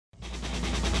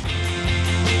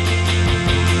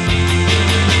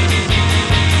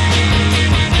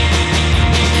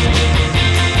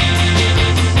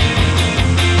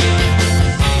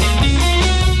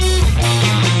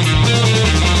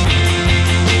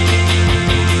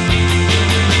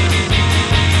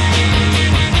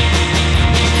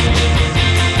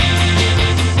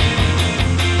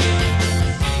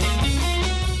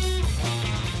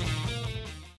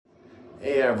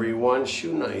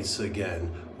voice again?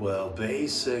 Well,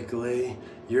 basically,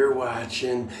 you're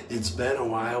watching It's Been a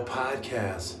While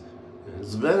podcast.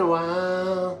 It's been a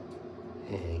while.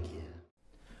 Thank you.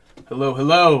 Hello,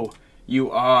 hello.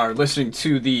 You are listening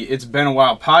to the It's Been a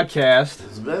While podcast.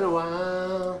 It's been a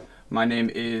while. My name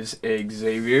is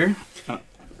Xavier.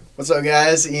 What's up,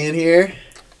 guys? Ian here.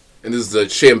 And this is the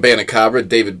Chambana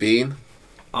David Bean.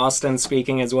 Austin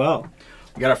speaking as well.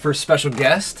 We got our first special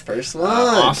guest. First one.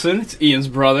 Austin. It's Ian's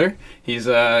brother. He's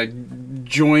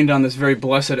joined on this very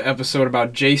blessed episode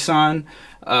about Json.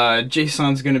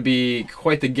 Jason's going to be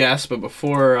quite the guest, but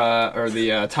before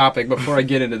I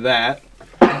get into that.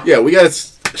 Yeah, we got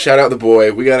to shout out the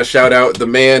boy. We got to shout out the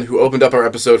man who opened up our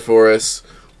episode for us.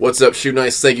 What's up,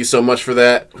 Shoenice? Thank you so much for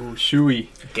that. Oh, Shoey.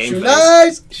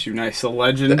 Shoenice! Shoenice, the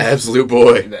legend. The absolute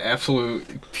boy. The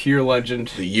absolute pure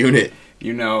legend. The unit.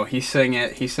 You know, he sang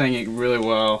it really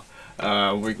well.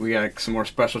 We got some more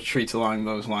special treats along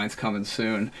those lines coming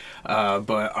soon.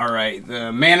 But all right,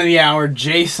 the man of the hour,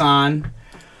 Json,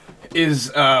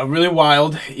 is really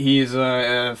wild. He's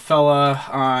a fella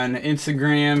on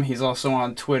Instagram. He's also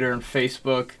on Twitter and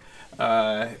Facebook.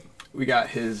 We got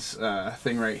his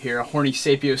thing right here, a horny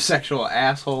sapiosexual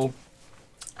asshole.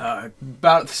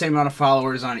 About the same amount of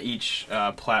followers on each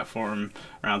platform,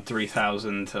 around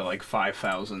 3,000 to like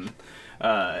 5,000.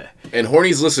 And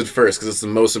horny's listed first because it's the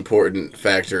most important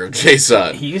factor of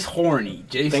Json. He's horny.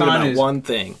 Think about is one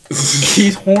thing.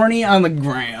 He's horny on the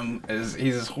gram.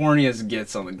 He's as horny as it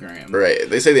gets on the gram. Right.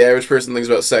 They say the average person thinks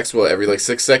about sex, every like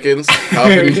 6 seconds? How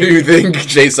often do you think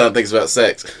Json thinks about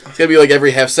sex? It's gotta be like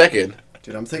every half second.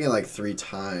 Dude, I'm thinking like 3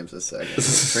 times a second.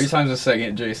 3 times a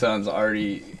second, Jason's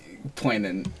already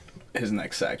planning his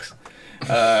next sex.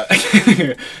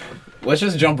 Let's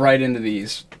just jump right into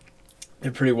these.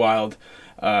 They're pretty wild.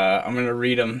 I'm going to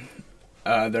read them.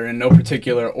 They're in no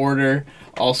particular order.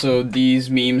 Also, these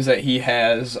memes that he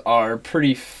has are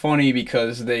pretty funny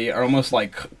because they are almost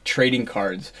like trading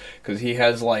cards. Because he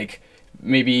has like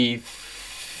maybe,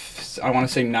 I want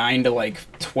to say 9 to like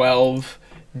 12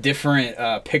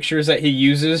 different pictures that he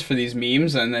uses for these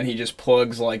memes. And then he just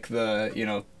plugs like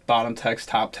the, bottom text,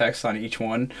 top text on each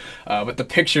one. But the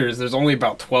pictures, there's only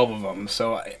about 12 of them.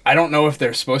 So I don't know if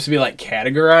they're supposed to be like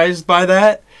categorized by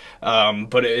that.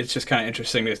 But it's just kind of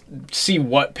interesting to see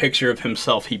what picture of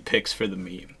himself he picks for the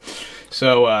meme.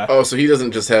 So so he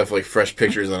doesn't just have like fresh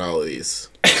pictures on all of these.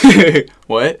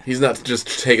 What? He's not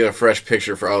just taking a fresh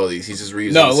picture for all of these. He's just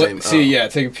reusing the same.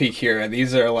 Take a peek here.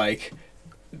 These are like,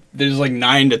 there's like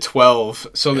 9 to 12.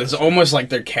 So it's almost like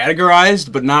they're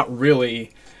categorized, but not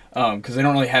really. Because they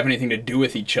don't really have anything to do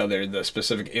with each other, the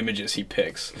specific images he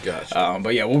picks. Gotcha.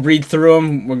 But yeah, we'll read through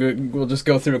them. We'll just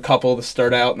go through a couple to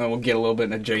start out, and then we'll get a little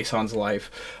bit into Jason's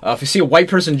life. If you see a white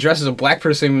person dressed as a black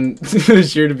person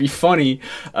this year to be funny,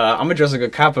 I'm going to dress like a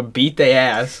cop and beat they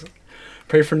ass.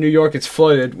 Pray for New York, it's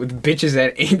flooded with bitches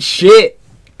that ain't shit.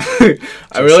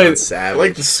 I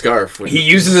like the scarf. He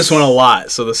uses this one a lot,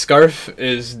 so the scarf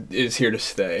is here to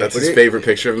stay. That's his favorite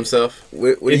picture of himself.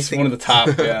 It's one of the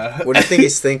top. Yeah. What do you think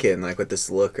he's thinking, like with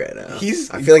this look right now? I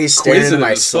feel like he's staring into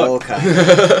my soul.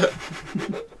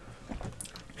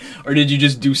 Or did you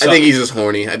just do something? I think he's just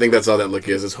horny. I think that's all that look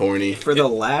is horny. For the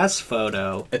last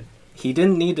photo, he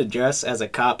didn't need to dress as a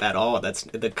cop at all. That's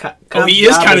the cop. Oh, he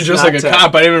is kind of dressed like a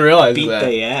cop. I didn't even realize beat that.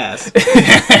 they ass.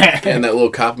 And that little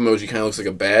cop emoji kind of looks like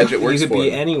a badge. It works You could for be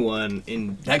him. anyone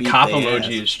in That beat cop they emoji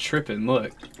ass. is tripping.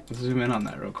 Look, let's zoom in on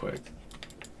that real quick.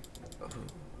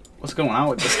 What's going on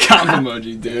with this cop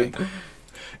emoji, dude?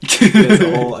 It's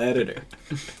a whole editor.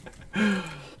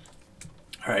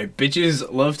 Alright,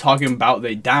 bitches love talking about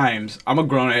they dimes. I'm a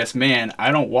grown-ass man.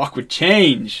 I don't walk with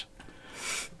change.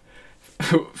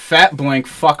 Fat blank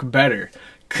fuck better.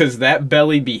 Cause that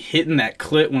belly be hitting that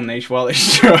clit while they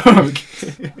stroke.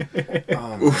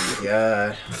 Oh my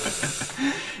god.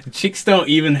 Chicks don't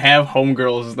even have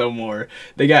homegirls no more.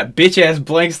 They got bitch-ass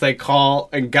blanks they call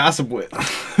and gossip with.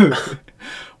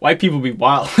 White people be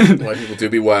wild. White people do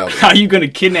be wild. How are you gonna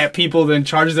kidnap people then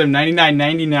charge them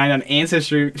 $99.99 on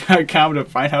Ancestry.com to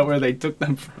find out where they took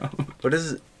them from? What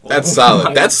is it? That's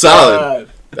solid. That's solid.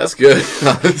 That's good,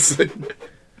 honestly.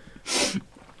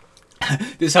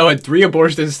 This is how I had 3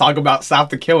 abortions talk about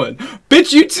stop the killing.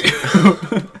 Bitch, you too.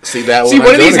 See that one? See,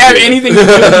 what do these have anything to do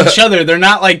with each other? They're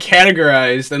not like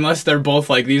categorized unless they're both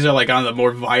like, these are like on the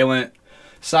more violent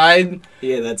side.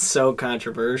 Yeah, that's so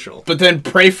controversial. But then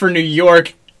Pray for New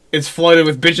York, it's flooded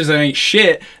with bitches that ain't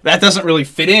shit. That doesn't really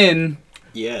fit in.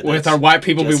 Yeah. with our white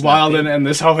people be just wilding, and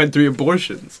this hoe had 3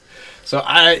 abortions. So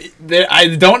I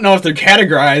don't know if they're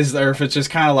categorized or if it's just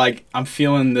kind of like I'm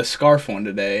feeling the scarf one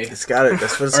today, It's got it.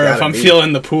 That's what it's or got. if I'm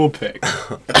feeling the pool pick. I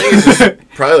think it's just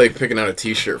probably like picking out a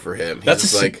T-shirt for him. He's That's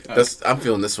just a like, I'm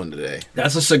feeling this one today.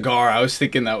 That's a cigar. I was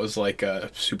thinking that was like a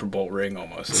Super Bowl ring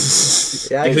almost.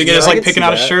 Yeah, You think I it's can like see picking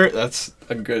out a that. shirt? That's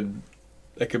a good.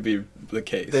 That could be the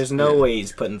case. There's no way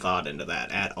he's putting thought into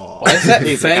that at all. Why is that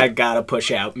He's like, fan- I gotta push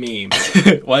out memes.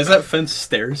 Why is that fence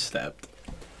stair stepped?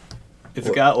 It's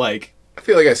got like. I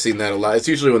feel like I've seen that a lot. It's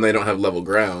usually when they don't have level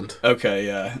ground. Okay,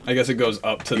 yeah. I guess it goes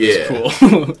up to this Yeah.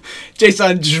 pool.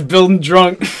 Jason just building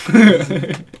drunk.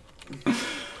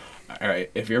 All right,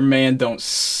 if your man don't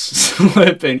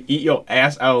slip and eat your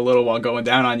ass out a little while going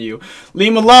down on you,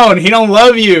 leave him alone. He don't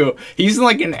love you. He's in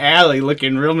like an alley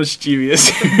looking real mischievous.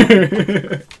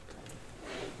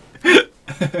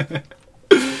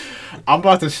 I'm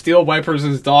about to steal a white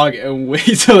person's dog and wait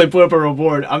till they put up a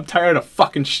reward. I'm tired of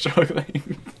fucking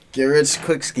struggling. Get rich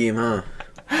quick scheme, huh?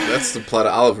 That's the plot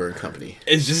of Oliver and Company.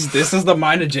 It's just, this is the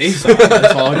Mind of Json.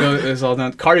 That's all it's all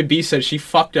done. Cardi B said she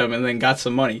fucked him and then got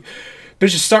some money.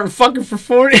 Bitch is starting fucking for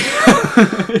 40.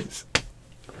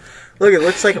 Look, it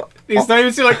looks like These don't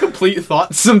even seem like complete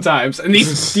thoughts sometimes. And these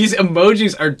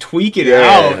emojis are tweaking Yeah.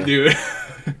 out, dude.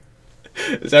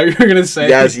 Is that what you were gonna say?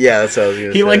 yeah, that's what I was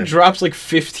gonna say. He like drops like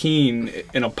 15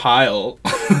 in a pile.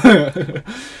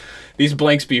 These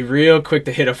blanks be real quick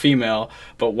to hit a female,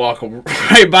 but walk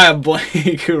right by a blank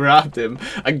who robbed him.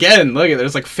 Again, look at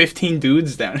there's like 15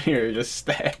 dudes down here just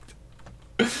stacked.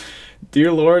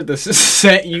 Dear Lord, this is a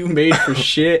set you made for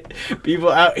shit. People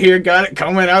out here got it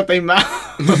coming out their mouth.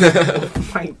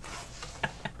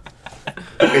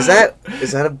 Is that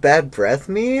a bad breath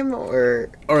meme or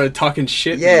Or a talking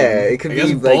shit. yeah? meme. It could I be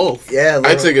guess like both. yeah.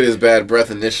 I took it as bad breath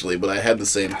initially, but I had the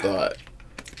same thought.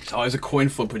 It's always a coin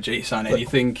flip with Jason.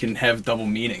 Anything can have double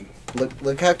meaning.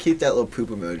 Look how cute that little poop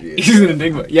emoji is. He's an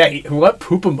enigma. Yeah, what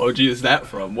poop emoji is that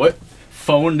from? What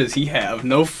phone does he have?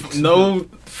 No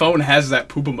phone has that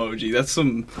poop emoji. That's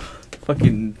some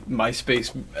fucking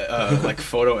MySpace like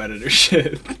photo editor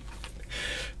shit.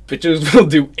 Bitches will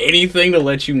do anything to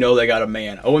let you know they got a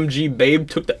man. OMG, babe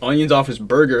took the onions off his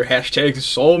burger. Hashtag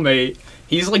soulmate.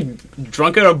 He's like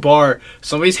drunk at a bar.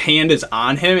 Somebody's hand is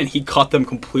on him, and he cut them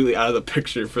completely out of the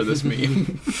picture for this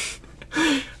meme.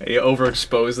 He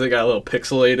overexposed. They got a little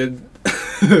pixelated.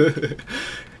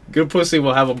 Good pussy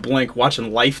will have a blank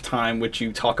watching Lifetime, which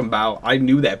you talking about. I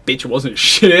knew that bitch wasn't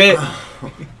shit.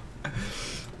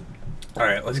 All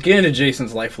right, let's get into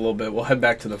Jason's life a little bit. We'll head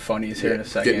back to the funnies here in a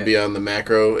second. Getting beyond the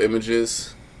macro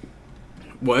images.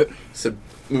 What? So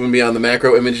moving beyond the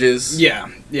macro images. Yeah.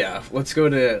 Let's go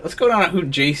down who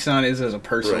Jason is as a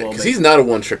person a Right, little because bit. he's not a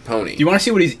one-trick pony. Do you want to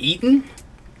see what he's eating?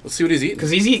 Let's see what he's eating. Because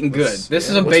he's eating good. This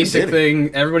is a what's he basic getting?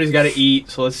 thing. Everybody's got to eat,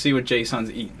 so let's see what Jason's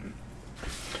eating.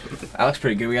 That looks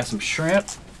pretty good. We got some shrimp,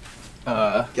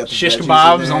 the shish veggies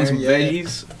kebabs in on there, some yeah.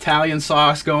 veggies, Italian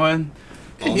sauce going.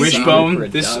 Awesome. Wishbone.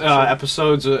 This Production.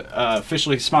 episode's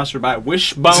officially sponsored by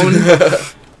Wishbone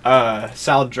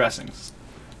salad dressings.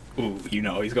 Ooh, you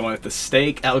know, he's going with the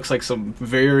steak. That looks like some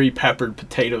very peppered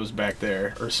potatoes back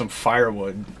there, or some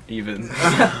firewood even.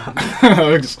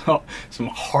 Some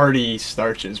hearty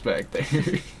starches back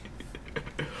there.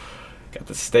 Got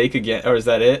the steak again, or is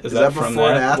that it? Is that from before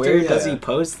and that? after? Where does Yeah. he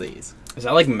post these? Is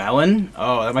that like melon?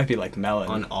 Oh, that might be like melon.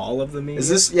 On all of the memes?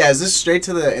 Is this straight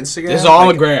to the Instagram? This is all on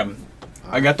Like- the gram.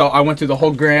 I went through the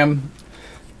whole gram.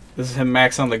 This is him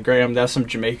max on the gram. That's some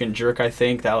Jamaican jerk, I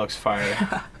think. That looks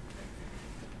fire.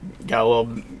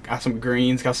 Got some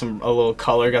greens, got a little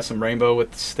color, got some rainbow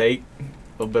with the steak. A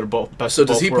little bit of both. Best So of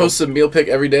does both he worlds. post a meal pic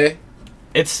every day?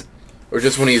 It's Or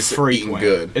just when he's eating frequent.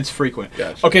 good? It's frequent.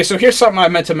 Gotcha. Okay, so here's something I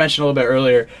meant to mention a little bit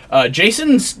earlier.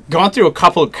 Jason's gone through a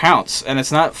couple of counts, and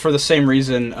it's not for the same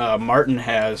reason Martin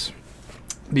has,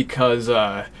 because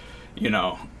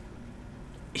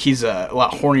he's a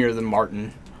lot hornier than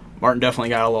Martin. Martin definitely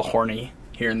got a little horny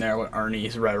here and there with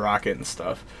Ernie's Red Rocket and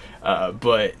stuff.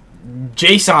 But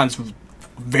Jason's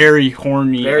very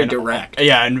horny. Very and direct.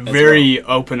 Yeah, and very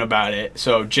open about it.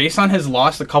 So Jason has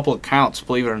lost a couple of counts,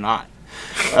 believe it or not.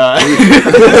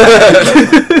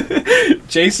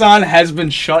 Jason has been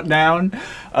shut down.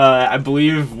 I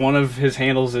believe one of his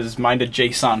handles is Mind of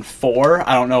Json 4.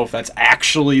 I don't know if that's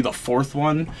actually the 4th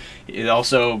one. It's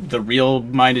also the real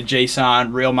Mind of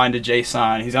Json, real Mind of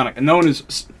Json. He's on known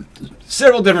as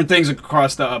several different things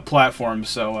across the platform.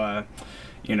 So,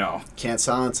 Can't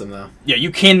silence him though. yeah,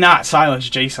 you cannot silence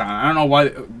Jason. I don't know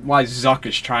why Zuck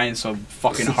is trying so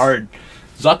fucking hard.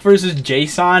 Zuck versus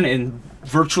Jason in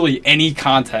virtually any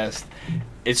contest,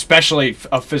 especially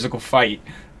a physical fight,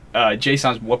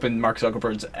 Jason's whooping Mark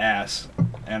Zuckerberg's ass,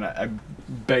 and I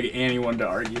beg anyone to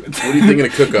argue with that. What are you thinking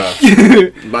of cook-off?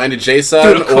 Mind of Json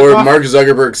Dude, or cook-off? Mark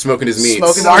Zuckerberg smoking his meats?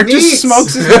 Smoking Mark meats. just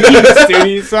smokes his meats, dude.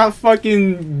 He's not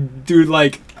fucking, dude.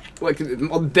 Like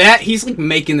that. He's like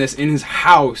making this in his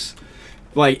house.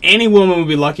 Like any woman would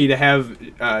be lucky to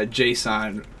have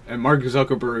Jason. And Mark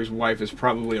Zuckerberg's wife is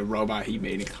probably a robot he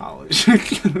made in college.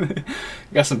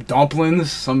 Got some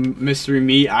dumplings, some mystery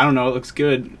meat. I don't know. It looks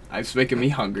good. It's making me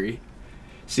hungry.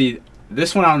 See,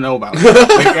 this one I don't know about.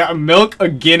 I got milk, a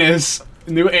Guinness,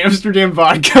 New Amsterdam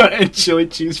vodka, and chili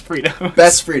cheese Fritos.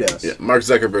 Best Fritos. Yeah, Mark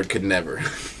Zuckerberg could never.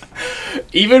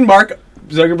 Even Mark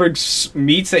Zuckerberg's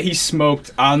meats that he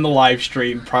smoked on the live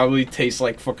stream probably taste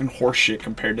like fucking horse shit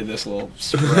compared to this little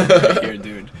spread right here,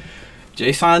 dude.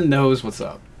 Jason knows what's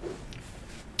up.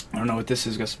 I don't know what this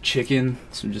is. Got some chicken,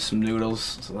 just some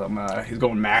noodles. So he's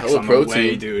going max Hella on protein. the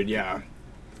way, dude. Yeah,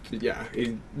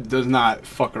 he does not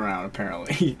fuck around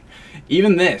apparently.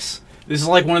 Even this is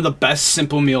like one of the best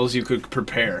simple meals you could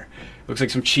prepare. Looks like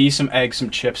some cheese, some eggs, some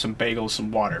chips, some bagels,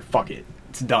 some water. Fuck it,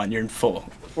 it's done. You're in full.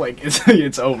 Like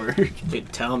it's over.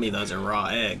 Dude, tell me those are raw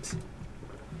eggs.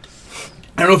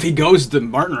 I don't know if he goes the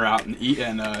Martin route and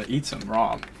eats them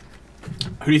raw.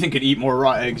 Who do you think could eat more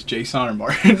raw eggs, Jason or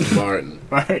Martin? Martin.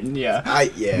 Martin, yeah.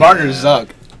 Yeah. Martin or Zuck?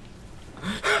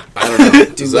 I don't know.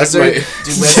 Do Zuck might-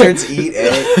 lizards eat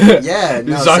eggs? Yeah,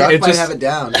 no, Zuck might just- have it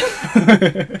down.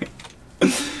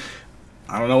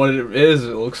 I don't know what it is.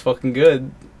 It looks fucking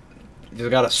good. You just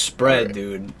got a spread, Alright.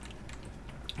 dude.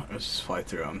 Let's just fly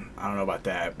through them. I don't know about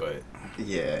that, but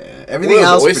Yeah, everything What are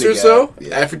else those, pretty oysters, good. though?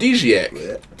 Yeah. Aphrodisiac.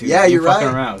 dude, Yeah, you you're fucking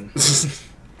right. around.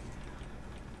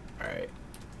 All right,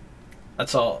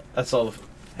 that's all. That's all.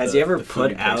 Has the- he ever the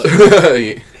food put out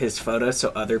Yeah. his photos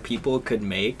so other people could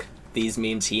make these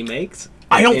memes he makes?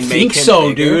 I don't and think make him so,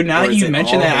 bigger? dude. Now Or that is you it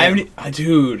mention all that, I him? haven't.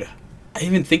 Dude, I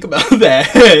didn't even think about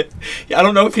that. I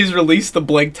don't know if he's released the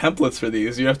blank templates for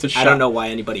these. You have to. I don't know why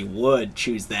anybody would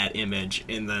choose that image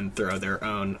and then throw their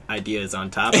own ideas on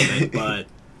top of it, but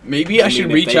Maybe I mean, should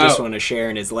if reach they out just want to share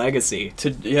in his legacy.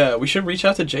 to. Yeah, we should reach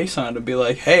out to Jason and be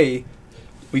like, hey,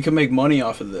 we can make money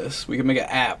off of this. We can make an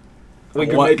app. We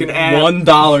can make an app.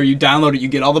 $1, you download it, you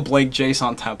get all the blank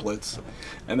JSON templates,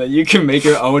 and then you can make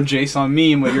your own JSON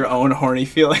meme with your own horny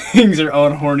feelings, your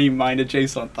own horny minded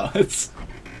JSON thoughts.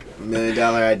 $1 million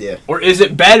idea. Or is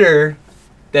it better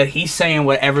that he's saying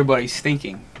what everybody's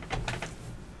thinking?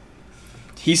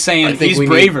 He's I saying think he's we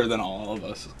braver than all of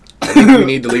us. I think we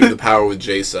need to leave the power with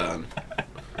Jason.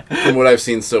 From what I've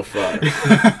seen so far.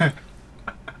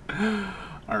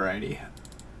 Alrighty.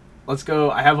 Let's go.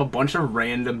 I have a bunch of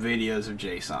random videos of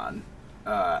Jason.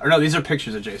 Or no, these are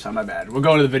pictures of Jason. My bad. We'll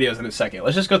go into the videos in a second.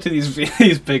 Let's just go through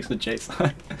these pics of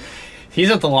Jason. He's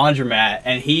at the laundromat,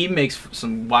 and he makes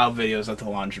some wild videos at the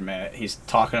laundromat. He's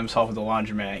talking to himself at the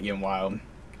laundromat, getting wild.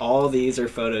 All these are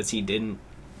photos he didn't.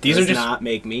 These does are just not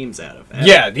make memes out of.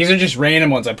 yeah. These are just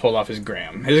random ones I pulled off his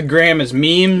gram. His gram is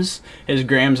memes. His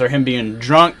grams are him being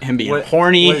drunk, him being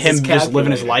horny, what is him his just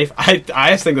living his calculator? life.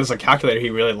 I just think this is a calculator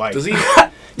he really likes. Does he?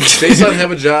 Does Jason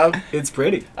have a job? It's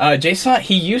pretty. Jason,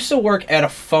 he used to work at a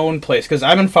phone place because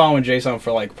I've been following Jason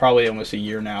for like probably almost a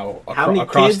year now. How many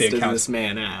across kids the does accounts. this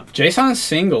man have? Jason's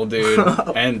single, dude,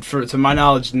 and to my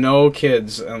knowledge, no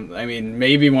kids. I mean,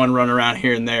 maybe one run around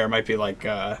here and there. Might be like,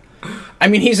 I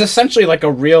mean, he's essentially like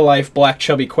a real life black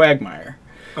chubby quagmire.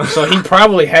 So he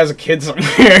probably has a kid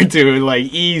somewhere, dude. Like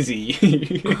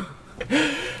easy.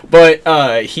 But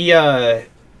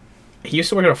he used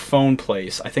to work at a phone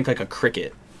place. I think like a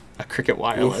Cricket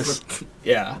Wireless.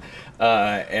 Yeah.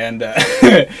 And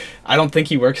I don't think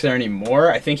he works there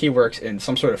anymore. I think he works in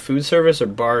some sort of food service or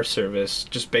bar service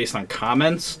just based on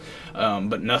comments.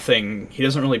 But nothing, he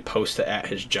doesn't really post at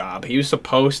his job. He used to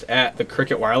post at the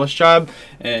Cricket Wireless job,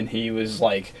 and he was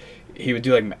like, he would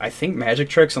do like, I think magic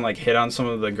tricks and like hit on some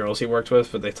of the girls he worked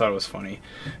with, but they thought it was funny.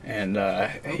 And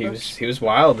he was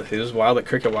wild. He was wild at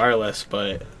Cricket Wireless,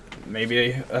 but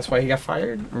maybe that's why he got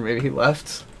fired, or maybe he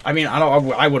left. I mean, I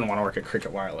wouldn't want to work at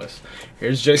Cricket Wireless.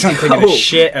 Here's Jason taking a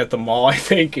shit at the mall, I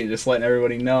think, and just letting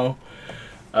everybody know.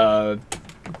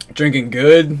 Drinking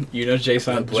good, you know,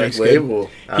 Jason Black drinks good.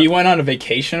 Label. He went on a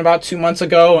vacation about 2 months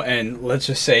ago, and let's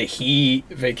just say he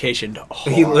vacationed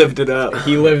hard. He lived it up.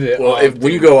 He lived it. Well, up,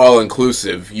 when you dude. go all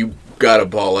inclusive, you gotta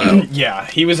ball out. Yeah,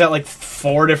 he was at like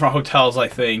 4 different hotels, I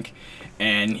think,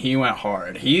 and he went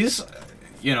hard. He's,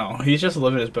 you know, he's just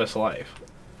living his best life.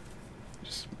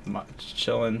 Just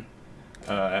chilling.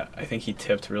 I think he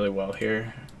tipped really well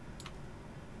here.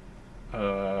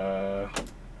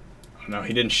 No,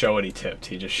 he didn't show what he tipped.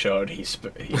 He just showed he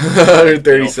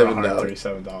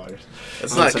 $137.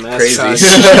 That's not some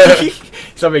crazy.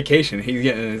 He's on vacation. He's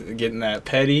getting that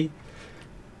petty.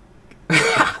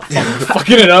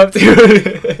 Fucking it up,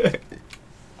 dude.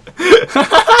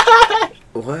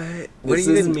 What? What This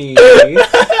do you is even me. Dude,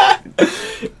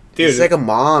 It's like a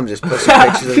mom just posting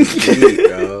pictures of his feet,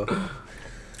 bro.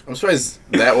 I'm surprised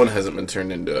that one hasn't been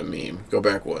turned into a meme. Go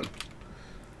back one.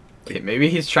 maybe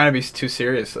he's trying to be too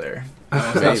serious there.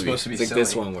 It's Maybe. not supposed to be It's like silly.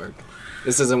 this won't work.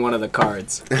 This isn't one of the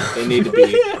cards. They need to be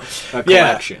a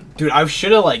collection. Dude, I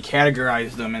should have like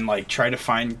categorized them and like tried to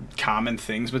find common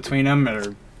things between them,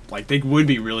 or like they would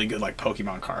be really good like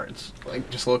Pokemon cards, like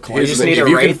just little Here's collections. just the thing, need if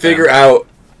to you can rate figure them. out,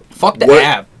 Fuck the what-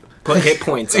 app. Put hit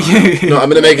points on. no, I'm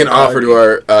gonna make an offer to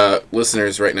our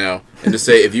listeners right now, and to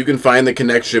say if you can find the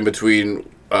connection between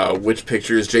which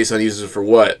pictures Jason uses for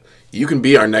what, you can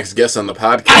be our next guest on the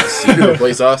podcast. You can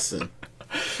replace Austin.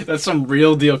 That's some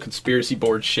real deal conspiracy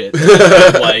board shit.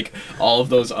 Have, like all of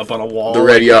those up on a wall. The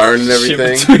red like, yarn and shit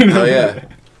everything. between Oh them.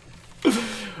 yeah.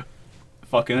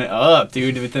 Fucking it up,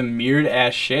 dude, with the mirrored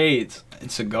ass shades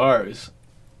and cigars.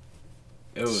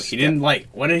 Ew, he didn't like.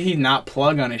 What did he not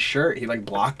plug on his shirt? He like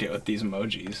blocked it with these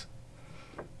emojis.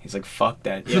 He's like, fuck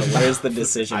that. Yo, where's the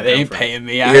decision? They come ain't from? paying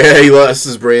me. Yeah, he lost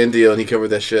his brand deal and he covered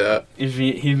that shit up. He's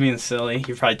being silly.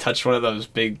 He probably touched one of those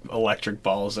big electric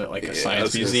balls at like a I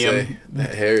science was gonna museum. say,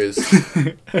 that hair is.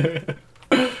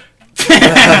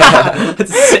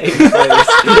 Same place.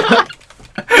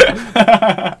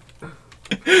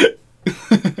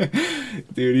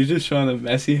 Dude, he's just showing the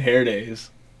messy hair days.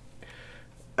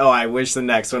 Oh, I wish the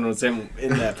next one was him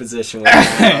in that position.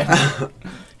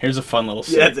 Here's a fun little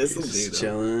Yeah, set. this will do that.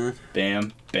 Chilling.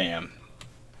 Bam, bam.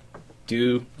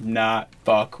 Do not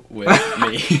fuck with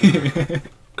me.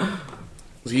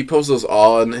 Does he post those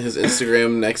all on his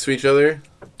Instagram next to each other?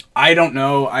 I don't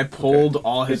know. I pulled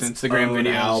all his Its Instagram own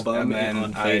videos album and then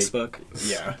on Facebook.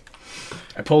 Yeah.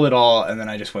 I pulled it all and then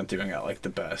I just went through and got like the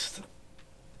best.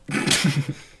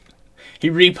 He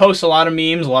reposts a lot of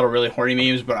memes, a lot of really horny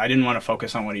memes, but I didn't want to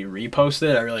focus on what he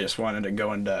reposted. I really just wanted to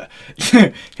go into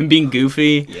him being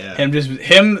goofy, Yeah.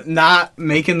 him not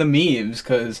making the memes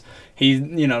because he,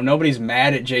 nobody's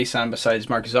mad at Json besides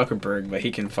Mark Zuckerberg, but he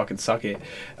can fucking suck it.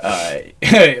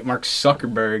 Mark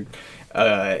Zuckerberg.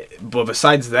 But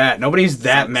besides that, nobody's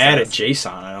that mad at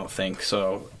Json. I don't think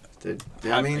so. Dude, He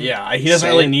doesn't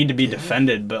really need to be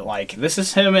defended, but like this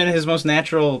is him in his most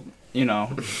natural.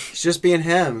 He's just being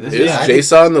him. Is Yeah.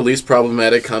 Jason the least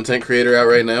problematic content creator out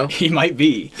right now? He might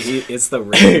be. It's the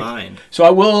real mind. So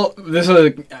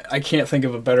I can't think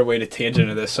of a better way to tangent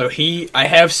into this. So I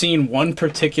have seen one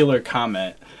particular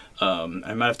comment. I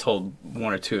might have told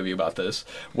one or two of you about this,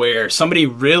 where somebody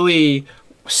really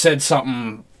said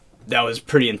something that was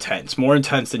pretty intense, more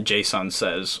intense than Jason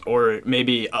says, or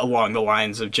maybe along the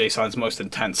lines of Jason's most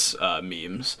intense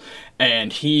memes,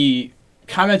 and he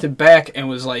commented back and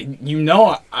was like,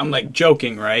 I'm like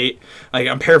joking, right? Like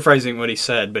I'm paraphrasing what he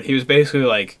said, but he was basically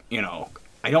like,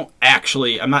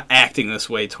 I'm not acting this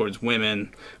way towards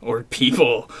women or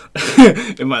people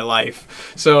in my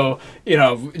life. So,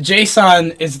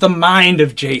 Jason is the mind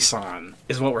of Jason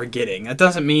is what we're getting. That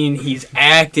doesn't mean he's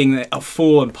acting a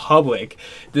fool in public.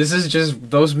 This is just,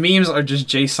 those memes are just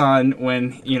Jason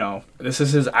when, this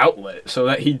is his outlet so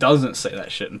that he doesn't say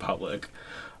that shit in public.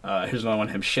 Here's another one,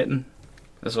 him shitting.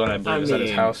 This one I believe is at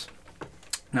his house.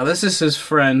 Now this is his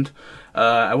friend.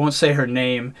 I won't say her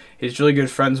name. He's really good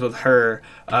friends with her.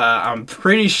 I'm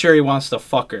pretty sure he wants to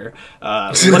fuck her.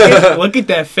 Look at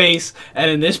that face.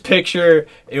 And in this picture,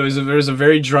 there was a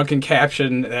very drunken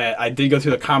caption that I did go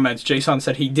through the comments. Jason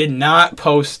said he did not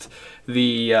post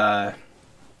the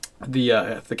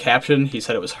caption. He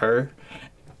said it was her.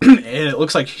 And it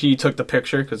looks like she took the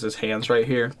picture because his hand's right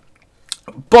here.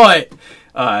 But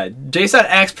Jason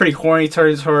acts pretty horny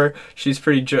towards her. She's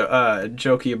pretty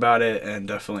jokey about it, and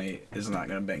definitely is not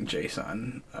gonna bang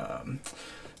Jason.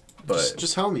 But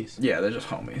just homies. yeah, they're just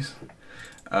homies.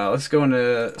 Let's go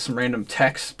into some random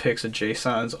text pics of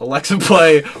Jason's Alexa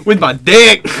play with my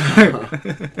dick.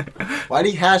 Why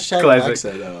do you hashtag Classic.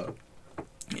 Alexa though?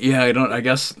 Yeah, I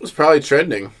guess. It was probably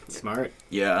trending. Smart.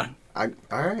 Yeah. All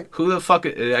right. Who the fuck?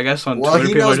 I guess on Well, Twitter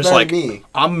he people are knows just better like,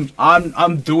 than me.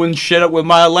 I'm doing shit up with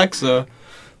my Alexa.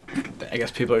 I guess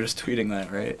people are just tweeting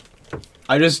that, right?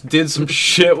 I just did some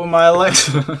shit with my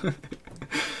Alexa.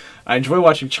 I enjoy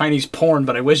watching Chinese porn,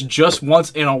 but I wish just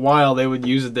once in a while they would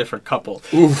use a different couple.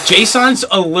 Oof. Jason's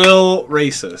a little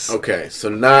racist. Okay, so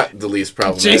not the least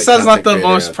problematic. Jason's not the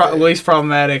content creator least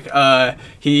problematic.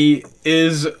 He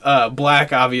is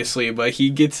black, obviously, but he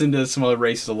gets into some other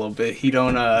races a little bit. He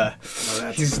don't.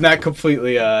 He's not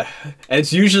completely. And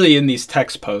it's usually in these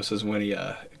text posts is when he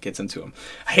gets into them.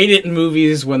 I hate it in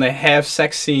movies when they have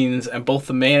sex scenes and both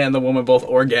the man and the woman both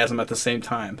orgasm at the same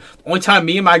time. The only time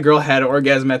me and my girl had an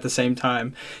orgasm at the same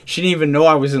time, she didn't even know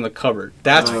I was in the cupboard.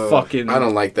 That's fucking... I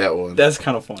don't like that one. That's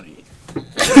kind of funny.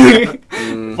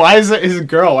 Why is it his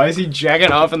girl? Why is he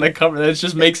jacking off in the cupboard? That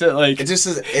just makes it like... It just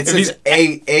is, it's his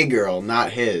a girl,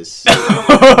 not his. Dude,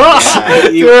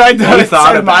 I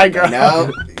thought it my girl.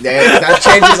 No, that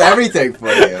changes everything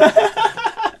for you.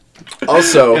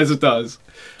 Also... As it does.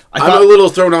 I'm a little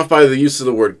thrown off by the use of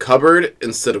the word cupboard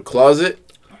instead of closet.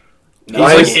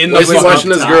 Why is he watching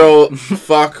this girl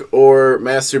fuck or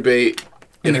masturbate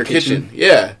in her kitchen?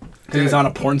 Yeah. Because he's on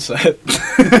a porn set.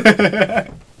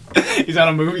 He's on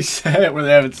a movie set where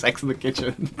they're having sex in the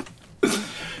kitchen.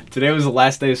 Today was the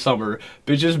last day of summer.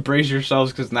 Bitches, brace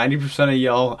yourselves because 90% of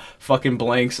y'all fucking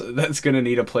blanks that's going to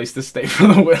need a place to stay for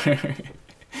the winter.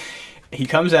 He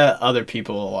comes at other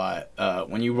people a lot.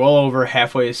 When you roll over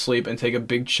halfway asleep and take a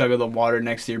big chug of the water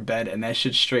next to your bed and that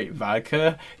shit's straight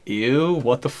vodka, ew,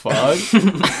 what the fuck?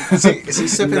 Is he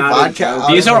sipping vodka?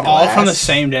 These are all from the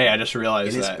same day, I just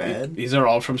realized in that. his bed? These are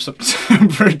all from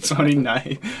September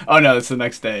 29th. Oh no, it's the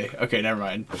next day. Okay, never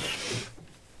mind.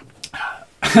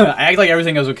 I act like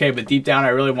everything is okay, but deep down I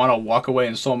really want to walk away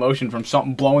in slow motion from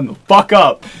something blowing the fuck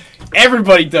up.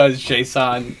 Everybody does,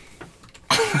 Jason.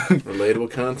 Relatable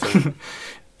content.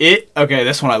 Okay,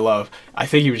 this one I love. I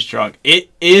think he was drunk. It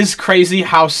is crazy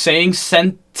how saying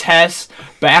sentence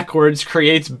backwards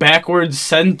creates backwards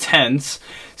sentence.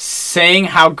 Saying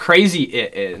how crazy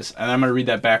it is. And I'm going to read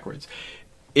that backwards.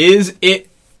 Is it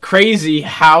crazy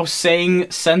how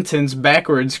saying sentence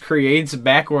backwards creates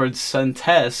backwards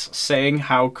sentence? Saying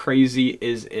how crazy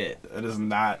is it? That is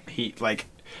not...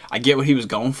 I get what he was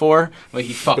going for, but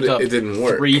he fucked up. It didn't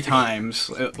work 3 times,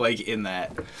 in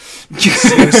that.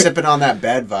 He was sipping on that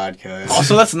bed vodka.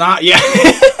 Also, that's not, yeah.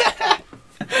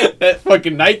 That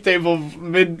fucking night table,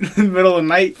 middle of the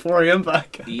night, 4 a.m.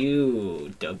 vodka.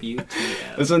 Ew,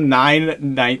 WTF. It's a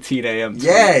 9:19 a.m.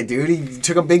 Yeah, dude, he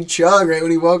took a big chug right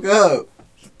when he woke up.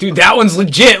 Dude, that one's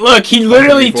legit. Look, he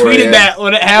literally tweeted that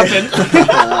when it happened.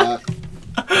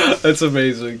 That's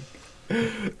amazing.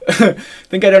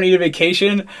 Think I don't need a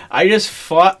vacation? I just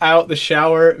fought out the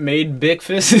shower, made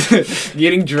breakfast,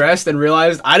 getting dressed, and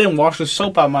realized I didn't wash the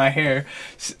soap out my hair.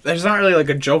 There's not really like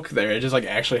a joke there. It just like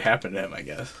actually happened to him, I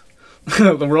guess.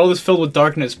 The world is filled with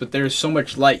darkness, but there is so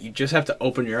much light. You just have to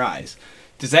open your eyes.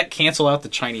 Does that cancel out the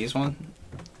Chinese one?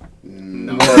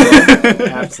 No,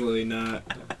 absolutely not.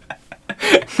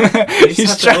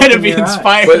 He's trying to be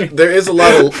inspired. But there is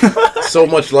so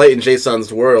much light in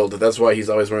Jason's world. That's why he's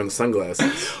always wearing the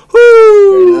sunglasses.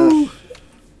 Woo!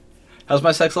 How's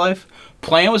my sex life?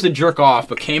 Plan was to jerk off,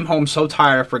 but came home so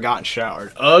tired I forgot and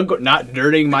showered. Ugh, not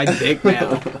dirtying my dick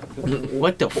now.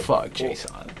 What the fuck,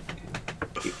 Jason?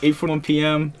 8:41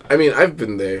 p.m. I mean, I've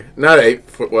been there. Not at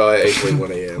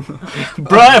 8:41 a.m.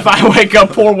 Bruh, if I wake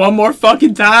up for one more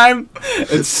fucking time,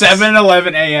 it's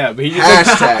 7:11 a.m. He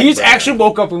just actually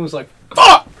woke up and was like,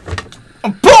 fuck!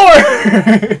 I'm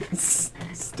bored!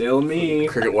 Still me.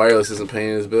 Cricket Wireless isn't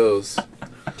paying his bills.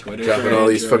 Twitter dropping all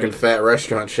these fucking fat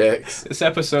restaurant checks. This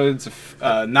episode's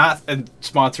not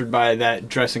sponsored by that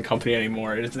dressing company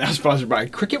anymore. It's now sponsored by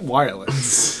Cricket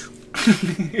Wireless.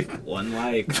 One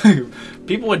like.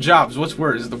 People with jobs, what's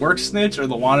worse, the work snitch or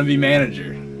the wannabe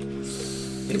manager?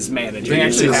 It's manager. They're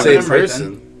usually the same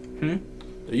person.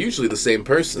 They're usually the same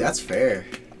person. That's fair.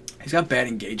 He's got bad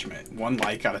engagement. 1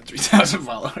 like out of 3,000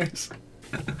 followers.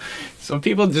 Some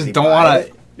people just don't want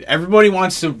to... Everybody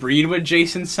wants to read what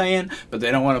Jason's saying, but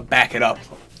they don't want to back it up.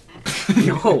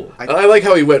 No. I like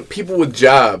how he went, people with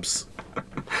jobs.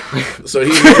 So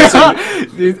he's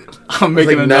Dude, I'm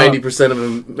making like 90%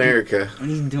 of America. What are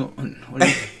you doing?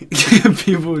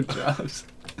 People with jobs.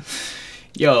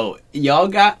 Yo, y'all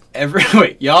got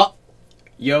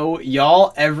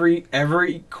y'all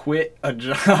every quit a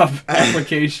job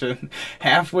application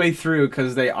halfway through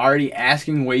because they already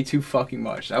asking way too fucking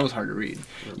much. That was hard to read.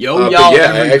 Y'all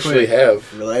I actually have.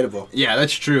 Relatable. Yeah,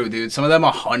 that's true, dude. Some of them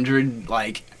 100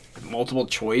 like multiple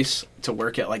choice to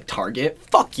work at like Target.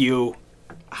 Fuck you.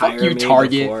 Hire Fuck you, me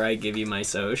Target. Before I give you my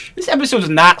soch. This episode is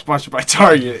not sponsored by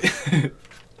Target.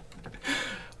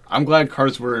 I'm glad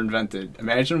cars were invented.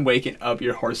 Imagine waking up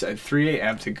your horse at 3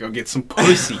 a.m. to go get some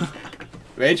pussy.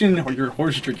 Imagine your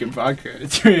horse drinking vodka at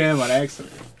 3 a.m. on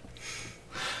accident.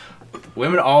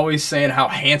 Women always saying how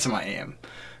handsome I am.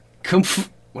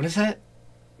 What is that?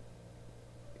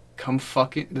 Come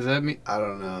fucking. Does that mean? I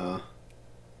don't know.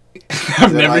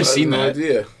 I've never seen no that.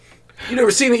 idea. You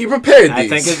never seen it? You prepared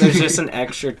these. I think there's just an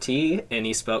extra T, and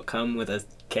he spelled "come" with a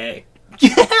K.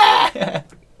 Yeah.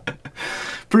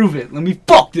 Prove it. Let me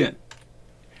fuck then.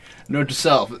 Note to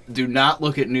self: do not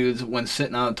look at nudes when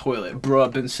sitting on the toilet. Bro,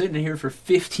 I've been sitting here for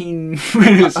 15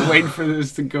 minutes waiting for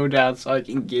this to go down so I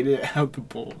can get it out the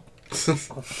bowl.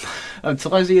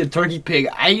 Until I see a turkey pig,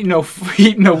 I ain't no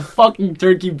fucking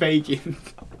turkey bacon.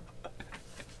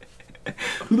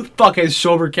 Who the fuck has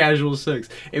sober casual sex?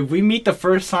 If we meet the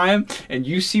first time and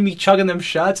you see me chugging them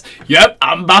shots, yep,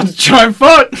 I'm about to try and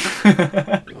fuck.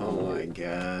 Oh my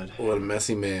god. What a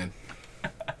messy man.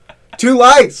 2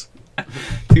 likes!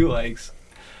 2 likes.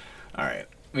 Alright,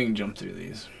 we can jump through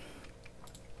these.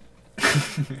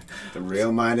 The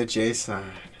real Mind of Json.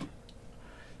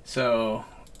 So,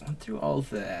 went through all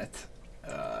that.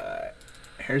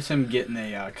 Here's him getting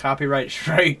a copyright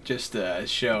strike just to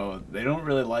show they don't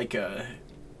really like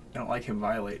him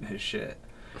violating his shit.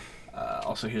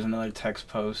 Also, here's another text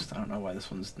post. I don't know why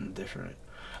this one's different.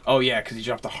 Oh yeah, because he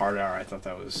dropped the hard R. I thought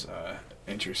that was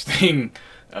interesting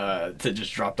to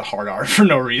just drop the hard R for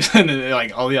no reason.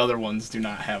 Like all the other ones do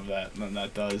not have that, and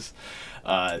that does.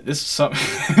 This is something.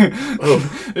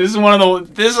 This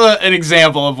is an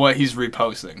example of what he's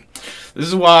reposting. This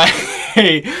is why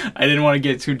I didn't want to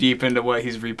get too deep into what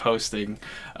he's reposting.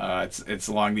 It's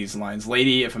along these lines.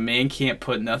 Lady, if a man can't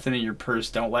put nothing in your purse,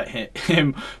 don't let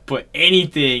him put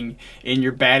anything in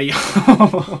your baddie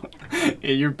hole.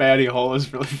 In your baddie hole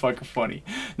is really fucking funny.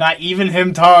 Not even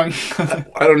him tongue.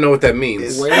 I don't know what that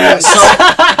means. So I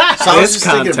was just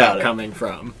thinking about it. Coming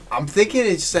from. I'm thinking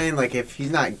it's saying, like, if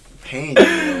he's not paying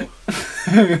you.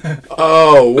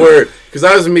 Oh, word. Because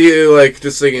I was immediately, like,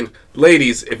 just thinking,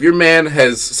 ladies, if your man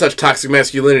has such toxic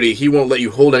masculinity, he won't let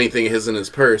you hold anything of his in his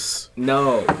purse.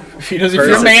 No. If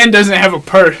your man doesn't have a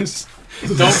purse,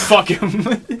 don't fuck him.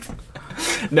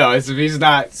 No, it's if he's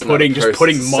not putting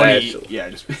money. Satchel. Yeah,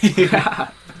 just.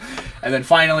 And then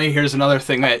finally, here's another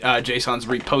thing that Jason's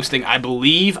reposting. I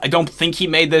don't think he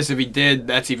made this. If he did,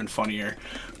 that's even funnier.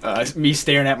 Me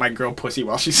staring at my girl pussy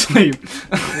while she sleeps.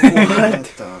 What the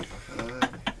fuck?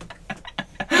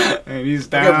 And he's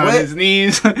down on his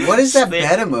knees. What is that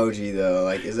bed emoji, though?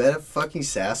 Like, is that a fucking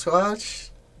Sasquatch?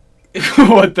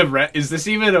 What is this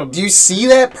even a... Do you see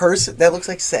that person? That looks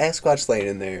like Sasquatch laying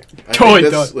in there. I think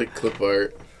that's like clip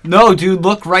art. No, dude,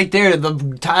 look right there. The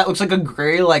it looks like a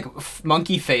gray, like,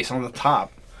 monkey face on the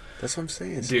top. That's what I'm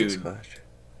saying, dude. Sasquatch.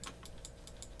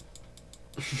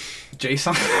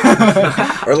 Jason?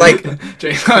 Or like...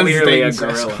 Jason's clearly a dating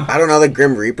gorilla. I don't know, the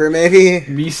Grim Reaper, maybe?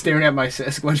 Me staring at my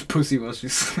Sasquatch pussy while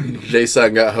she's sleeping.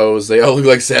 Jason got hosed. They all look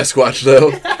like Sasquatch,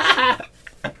 though.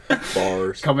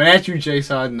 Bars. Coming at you,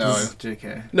 Jason. No,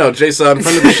 JK. No, Jason,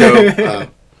 friend of the show,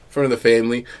 friend of the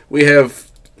family. We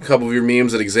have a couple of your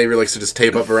memes that Xavier likes to just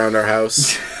tape up around our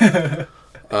house.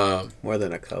 More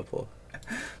than a couple.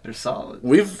 They're solid.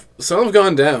 Some have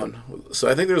gone down, so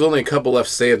I think there's only a couple left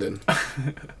standing.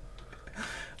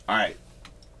 Alright.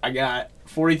 I got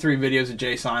 43 videos of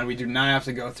Jason. We do not have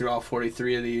to go through all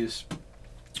 43 of these.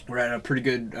 We're at a pretty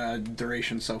good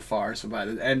duration so far. So by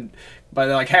the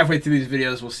like halfway through these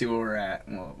videos, we'll see where we're at.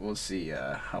 We'll see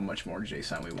how much more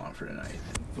Jason we want for tonight.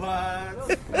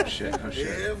 Oh shit! Oh shit!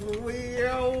 If we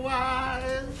are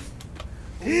wise,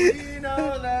 we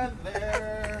know that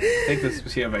there I think this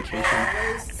was here on vacation.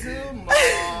 is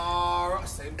tomorrow.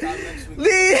 Same time next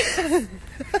week.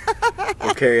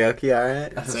 Well, karaoke,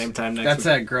 alright? Same time next That's week.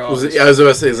 that girl. I was about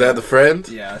to say, is that the friend?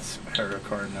 Yeah, it's her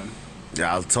recording them.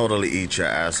 Yeah, I'll totally eat your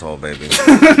asshole, baby.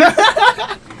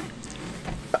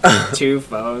 2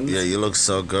 phones. Yeah, you look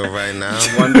so good right now.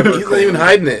 He's not even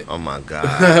hiding it. Oh my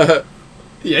god.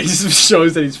 Yeah, he just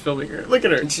shows that he's filming her. Look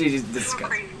at her. She's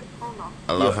disgusting.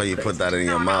 I love how you put that in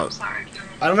your mouth.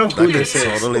 I don't know That who could this is.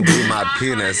 totally be my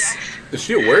penis. Is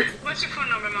she at work? What's your phone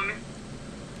number, mommy?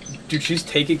 Dude, she's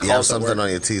taking You have calls at something work. on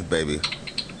your teeth, baby.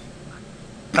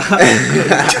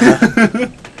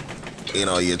 You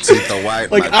know, your teeth are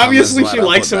white. Like, my tongue obviously is she white. I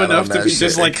likes put him that on enough to that be shit.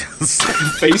 just, like,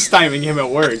 FaceTiming him at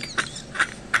work.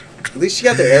 At least you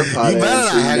got the AirPod You in, better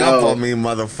so not hang up know, on me,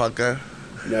 motherfucker.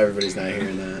 you know everybody's not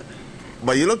hearing that.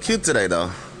 But you look cute today,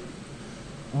 though.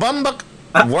 Bumbuck.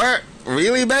 What?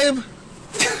 Really, babe?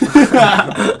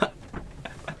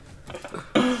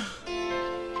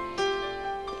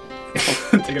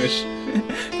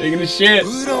 Taking a shit.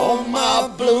 Put on my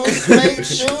blue suede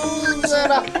shoes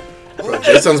and I Bro,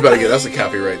 Jason's about to get us a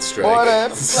copyright strike.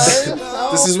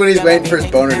 This is when he's waiting for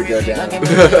his boner to go down.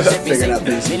 Figuring out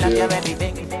things to do.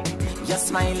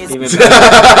 Even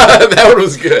That one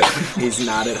was good. he's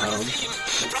not at home.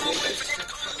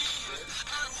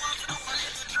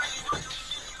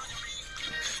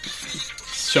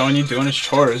 Showing you doing his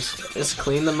chores. Just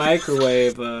clean the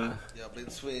microwave. Yo,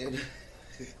 between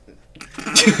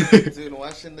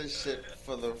washing this shit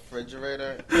for the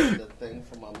refrigerator and the thing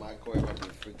for my microwave, I've been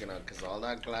freaking out because all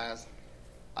that glass,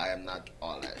 I am not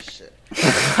all that shit.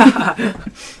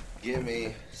 Give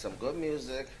me some good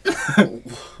music,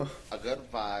 a good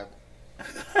vibe,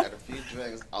 and a few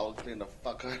drinks. I will clean the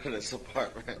fuck out of this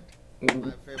apartment.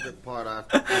 My favorite part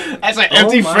after cleaning. That's an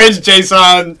empty fridge,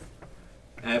 Jason.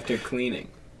 After cleaning.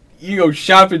 You go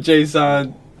shopping,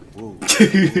 Jason.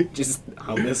 Just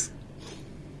hummus.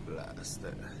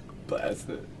 Blast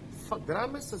it. Fuck, did I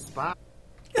miss a spot?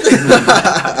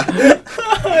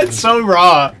 It's so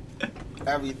raw.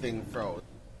 Everything froze.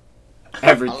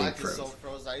 Everything I like froze. it so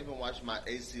froze. I even watched my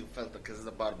AC filter because it's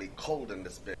about to be cold in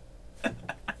this bitch.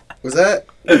 Was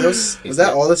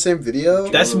that all the same video?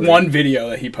 That's one video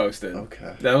that he posted.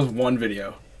 Okay. That was one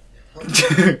video.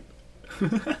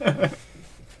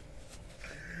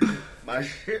 My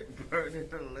shit burning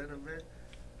a little bit.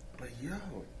 But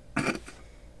yo,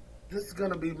 this is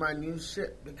gonna be my new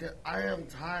shit because I am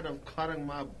tired of cutting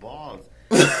my balls.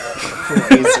 My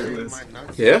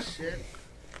nuts Yeah? and shit.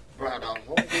 Bro, the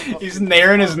whole He's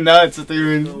naring his nuts,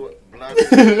 dude. blood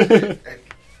shit.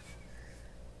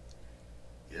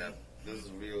 Yeah, this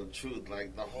is real truth.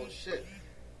 Like the whole shit.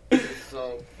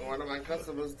 So one of my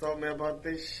customers told me about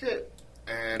this shit.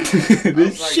 And I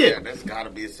was like, shit. yeah, there's gotta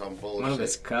be some bullshit. One of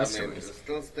his I mean, customers. it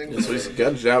still stinks, So he's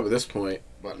got a job at this point.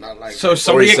 but not like So Or he's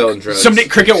somebody selling drugs. at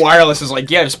Cricket Wireless is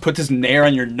like, yeah, just put this nair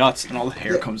on your nuts and all the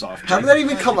hair comes off. How did that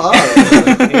even come up?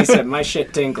 And he said, my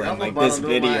shit tingling. I'm Like about this to do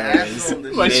video my is. asshole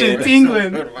this My shit shit is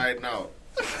tingling. so good right now.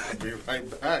 I'll be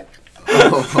right back.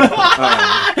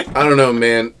 I don't know,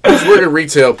 man. Just working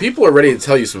retail, people are ready to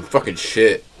tell you some fucking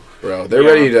shit, bro. They're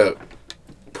ready to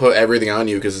put everything on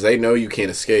you because they know you can't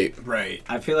escape. Right.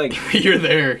 I feel like You're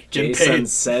there. Getting Jason paid.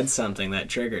 said something that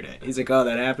triggered it. He's like, oh,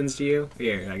 that happens to you?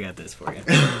 Here, I got this for you.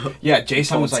 Yeah,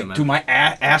 Jason was Told like, someone. dude, my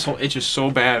asshole itches so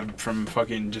bad from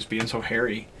fucking just being so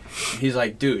hairy. And he's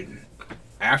like, dude,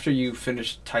 after you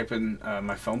finish typing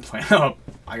my phone plan up,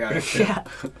 I got it. Yeah.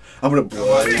 I'm gonna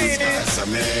blow it.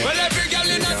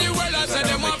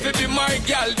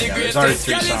 There's already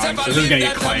 3 songs, so this is gonna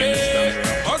get claimed.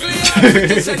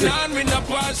 It's just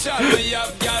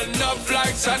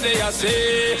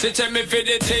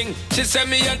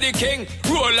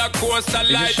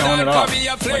showing it off.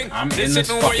 Like, I'm in this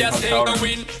fucking hotel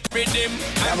room.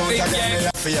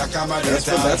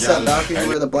 That's that balcony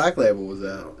where the Black Label was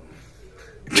at.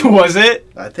 Was it?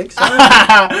 I think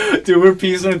so. Dude, we're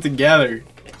piecing it together.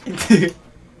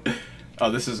 Oh,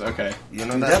 this is okay. You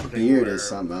know That beard is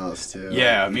something else too.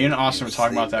 Yeah, me and Austin were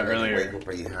talking about that earlier.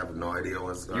 But you have no idea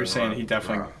what's going on. You're saying he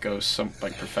definitely goes some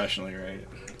like professionally, right?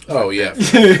 Oh, yeah.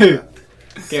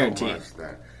 Guaranteed.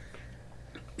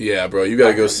 Yeah, bro. You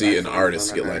gotta go see an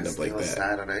artist get lined up like that.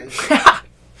 Saturday.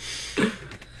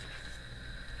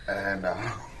 And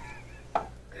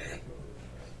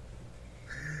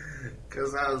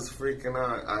cause I was freaking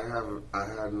out. I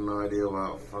had no idea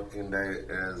what fucking day it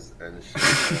is and shit.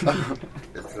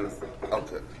 It says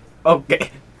okay. Okay.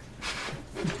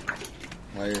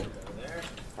 Hi,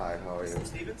 how are you?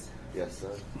 Stevens? Yes,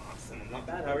 sir. Not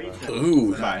bad. How are you?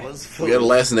 Ooh, Bye. we got a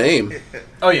last name.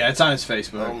 Oh yeah, it's on his Oh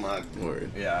Facebook. my,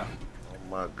 Word. Yeah. oh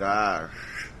my gosh.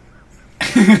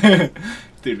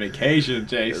 Dude, vacation,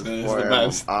 Jason, is the Boy,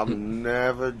 best. I'm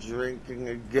never drinking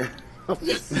again.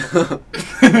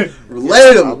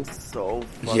 Relatable. I'm so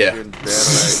fucking Yeah. dead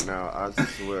right now. I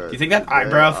swear. Do you think that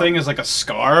eyebrow thing is like a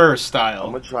scar or I'm style?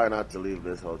 gonna try not to leave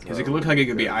this hotel. Because it could look like it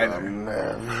could be either. I'm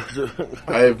never.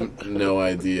 I have no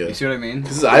idea. You see what I mean?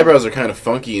 His eyebrows are kind of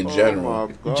funky in Oh general.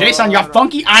 my God. Jason, you got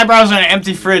funky eyebrows and an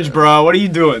empty fridge, bro. What are you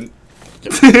doing?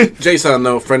 Jason,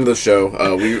 though, friend of the show,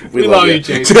 we love you,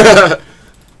 Jason.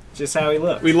 Just how he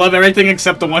looks. We love everything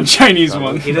except the one Chinese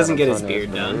one. He doesn't get his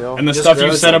beard done. And the Just stuff you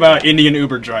grows said like about that. Indian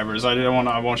Uber drivers, I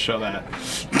won't show that.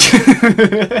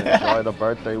 Enjoy the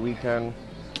birthday weekend.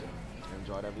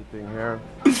 Enjoyed everything here.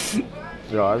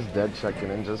 Yo, I was dead checking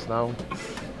in just now.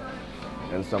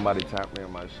 And somebody tapped me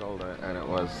on my shoulder, and it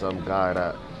was some guy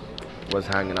that was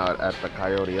hanging out at the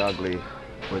Coyote Ugly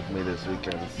with me this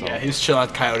weekend. So, Yeah, he's chilling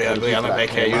at Coyote Ugly on a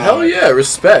vacation. Hell yeah,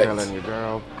 respect. telling you,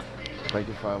 girl. Thank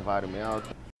you for inviting me out.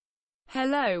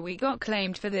 Hello, we got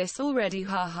claimed for this already,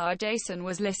 haha. Jason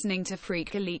was listening to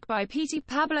Freak a Leak by P.T.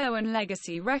 Pablo and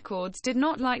Legacy Records did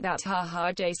not like that,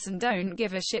 haha. Jason don't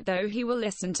give a shit though, he will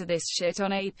listen to this shit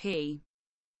on AP.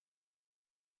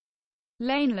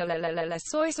 Lane la la la la la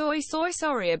soy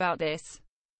sorry about this.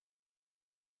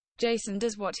 Jason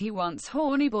does what he wants.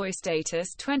 Horny boy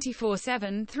status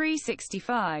 24/7,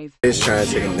 365. She's trying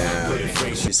to take a nap.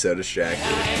 She's so distracted.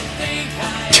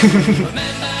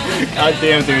 God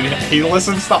damn, dude. He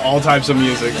listens to all types of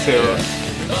music, too.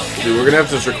 Dude, we're gonna have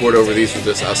to just record over these with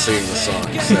us singing the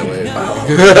songs. That way.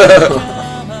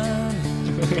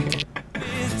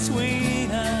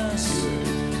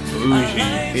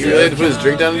 Bougie. He really had to put his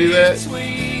drink down to do that?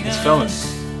 He's filming.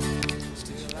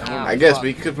 I guess, but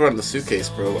you could put it on the suitcase,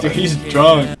 bro. Dude, he's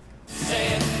drunk.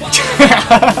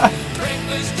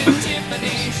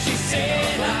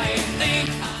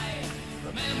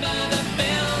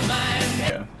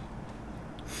 Yeah.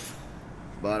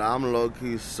 But I'm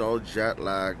low-key so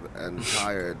jet-lagged and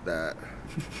tired that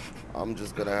I'm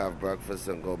just gonna have breakfast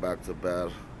and go back to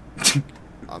bed.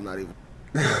 I'm not even...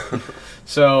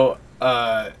 So,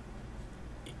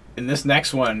 in this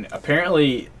next one,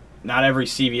 apparently not every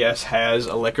CVS has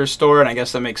a liquor store, and I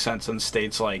guess that makes sense in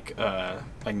states like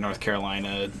North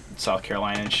Carolina, South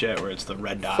Carolina and shit, where it's the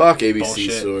red dot. Fuck ABC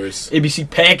bullshit. stores. ABC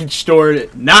Package Store,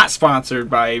 not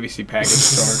sponsored by ABC Package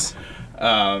Store.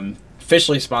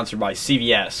 Officially sponsored by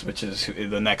CVS, which is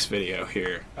the next video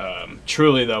here.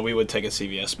 Truly, though, we would take a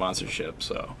CVS sponsorship,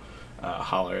 so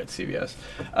holler at CVS.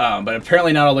 But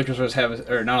apparently not all liquor stores have,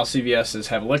 or not all CVSs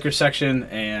have a liquor section,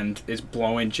 and is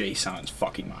blowing Jason's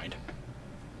fucking mind.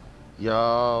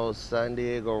 Yo, San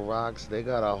Diego rocks. They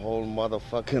got a whole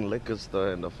motherfucking liquor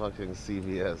store in the fucking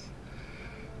CVS.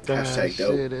 That Hashtag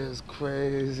dope. shit is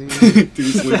crazy.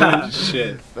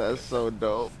 Shit. That's so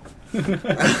dope. Yeah,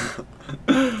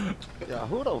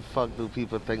 who the fuck do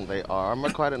people think they are? I'm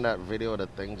recording that video of the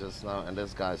thing just now, and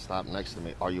this guy stopped next to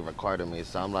me. Are you recording me?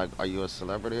 So I'm like, are you a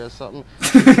celebrity or something?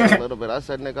 A little bit. I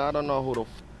said, nigga, I don't know who the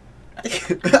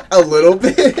A little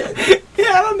bit.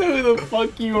 Yeah, I don't know who the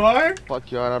fuck you are.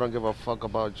 fuck you are. I don't give a fuck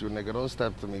about you, nigga. Don't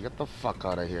step to me. Get the fuck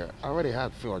out of here. I already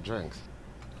had 4 drinks.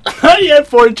 You had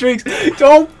 4 drinks.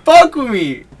 Don't fuck with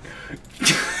me.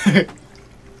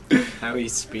 How he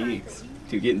speaks.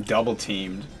 Dude, getting double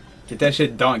teamed. Get that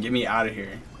shit done. Get me out of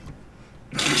here.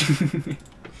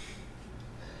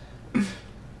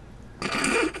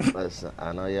 Listen,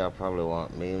 I know y'all probably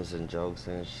want memes and jokes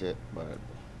and shit, but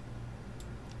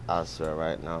I swear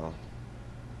right now,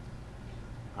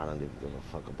 I don't even give a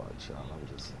fuck about y'all. I'm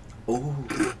just Ooh,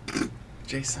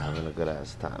 Jason. having a good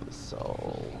ass time.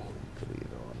 So, you could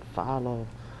either unfollow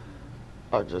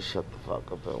or just shut the fuck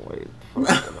up and wait for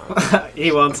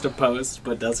He wants to post,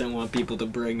 but doesn't want people to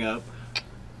bring up.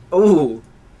 Ooh.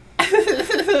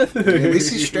 At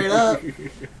least he's straight up.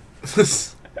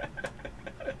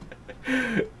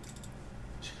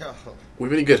 We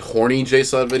have any good horny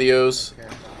JSON videos?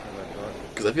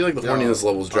 Because I feel like the horniness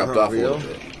levels dropped off a little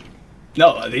bit.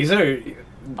 No, these are...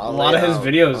 A lot of his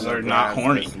videos are not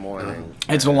horny.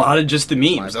 It's a lot of just the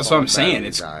memes. That's what I'm saying.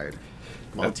 It's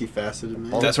Multifaceted,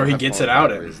 man. That's where he gets it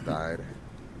out at. Died.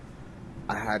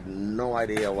 I had no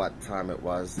idea what time it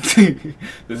was. This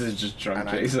is just drunk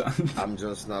And Jason. I'm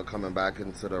just now coming back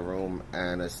into the room,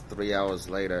 and it's 3 hours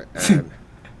later, and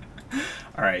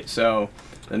Alright, so...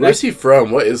 The Where's he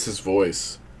from? What is his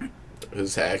voice?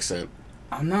 His accent?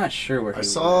 I'm not sure where he I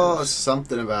saw lives.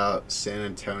 something about San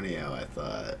Antonio, I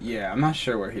thought. Yeah, I'm not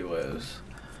sure where he lives.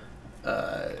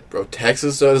 Bro,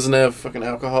 Texas doesn't have fucking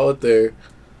alcohol out there.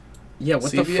 Yeah,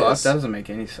 what the CVS? fuck? That doesn't make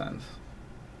any sense.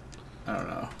 I don't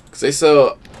know. Because they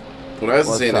sell... When I was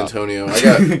What's in San up? Antonio, I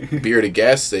got beer at a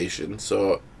gas station,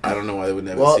 so I don't know why they wouldn't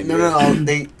have Well, a CVS. no.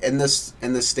 They in the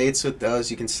states with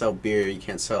those, you can sell beer. You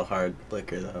can't sell hard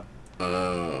liquor though.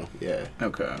 Oh. Yeah.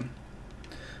 Okay.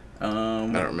 I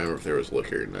don't remember if there was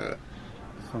liquor or not.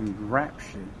 Some rap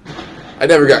shit. I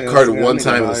never got Yeah, carded that's one nigga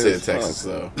time in the high state as of Texas,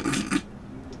 fuck. though.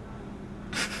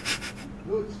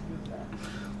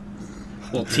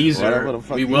 Well, teaser. whatever the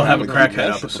fuck We you will have a keep crackhead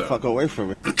that shit the fuck episode. away from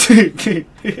me.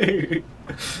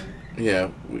 Yeah,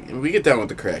 we get down with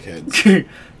the crackheads.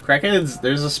 Crackheads,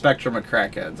 there's a spectrum of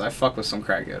crackheads. I fuck with some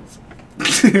crackheads.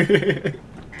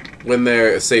 When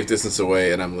they're a safe distance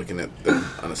away and I'm looking at them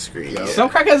on a screen. Yeah. Some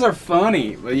crackheads are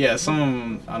funny, but yeah, some of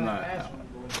them I'm not.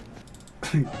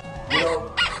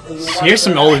 Here's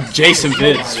some old Jason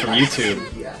vids from YouTube.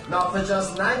 Now, for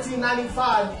just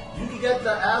 $19.95, you can get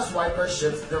the ass wiper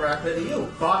shipped directly to you.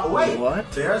 But wait,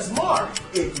 there's more.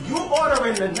 If you order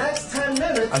in the next 10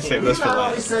 minutes, I saved we this for not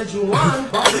only last. send you one,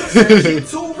 but we send you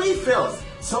 2 refills.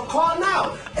 So call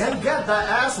now and get the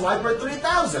ass wiper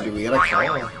 3000. We gotta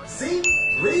call. See?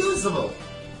 Reusable.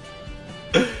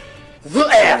 The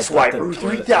Ass Wiper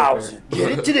 3000.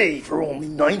 Get it today for only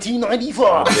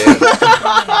 $19.95.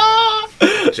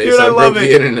 Jason broke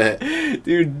the internet.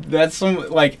 Dude, that's some,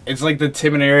 like, it's like the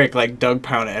Tim and Eric, like, Doug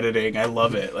Pound editing. I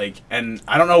love it. Like, and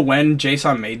I don't know when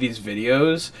Jason made these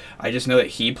videos. I just know that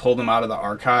he pulled them out of the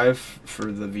archive for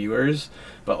the viewers.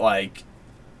 But, like,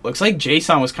 looks like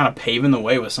Jason was kind of paving the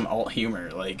way with some alt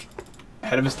humor. Like,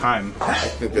 ahead of his time.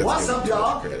 What's up,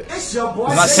 y'all? It's your boy.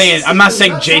 I'm not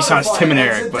saying Jason's Tim and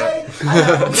Eric, but I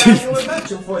have a brand new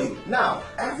invention for you. Now,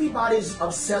 everybody's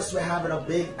obsessed with having a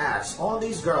big ass. All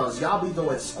these girls, y'all be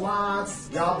doing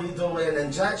squats, y'all be doing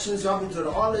injections, y'all be doing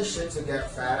all this shit to get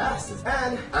fat asses.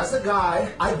 And as a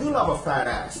guy, I do love a fat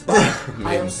ass. But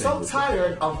I am so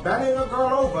tired of bending a girl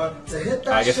over to hit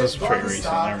that I guess shit that's pretty doggy recent,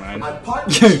 style. never mind. I part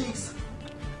the cheeks.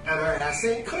 And her ass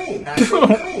ain't clean. Ass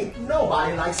ain't clean.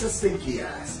 Nobody likes a stinky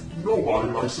ass.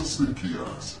 Nobody likes a stinky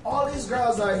ass. All these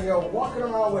girls out here walking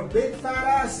around with big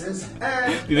fat asses,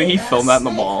 and you think he filmed that in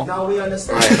the mall? Now we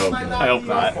understand. I hope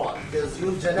not. Because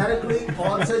you genetically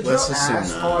altered your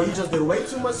ass, or you just did way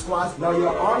too much squats. Now your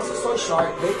arms are so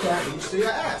short they can't reach to your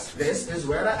ass. This is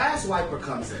where the ass wiper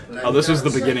comes in. Oh, this was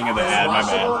the beginning of the ad. My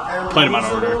bad. Played him on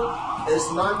order.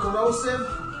 It's non-corrosive.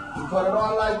 You put it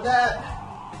on like that.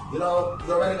 You know,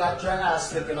 you already got your ass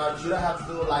sticking out. You don't have to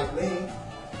do it like me.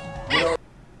 You know.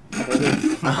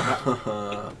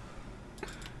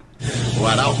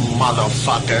 What up,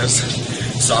 motherfuckers?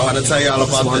 So I want to tell you all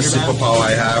about this superpower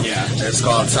I have. Yeah. It's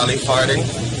called telefarting.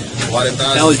 What it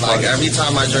does is, like, every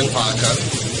time I drink vodka,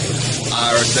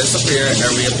 I disappear and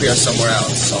reappear somewhere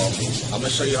else. So I'm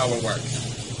going to show you how it works.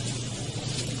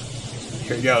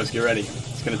 Here he goes. Get ready.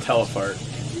 It's going to telefart.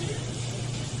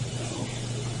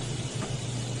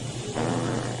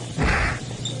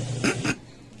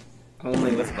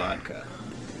 Only with vodka.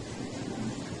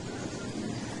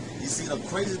 You see, the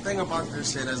crazy thing about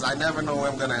this shit is I never know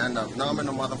where I'm gonna end up. Now I'm in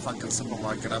the motherfucking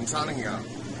supermarket. I'm telling you,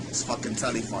 it's fucking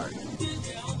telefart.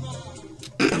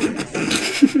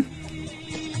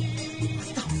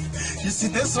 You see,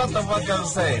 this is what the fuck I'm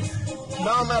saying.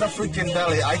 Now I'm at a freaking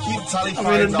deli. I keep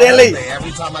telefarting all day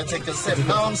every time I take a sip.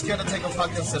 Now I'm scared to take a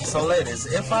fucking sip. So ladies,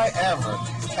 if I ever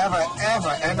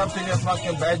end up in your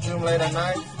fucking bedroom late at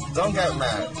night, don't get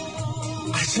mad.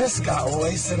 I just got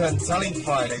wasted and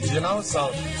telefarted, you know?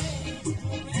 So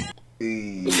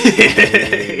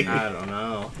I don't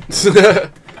know.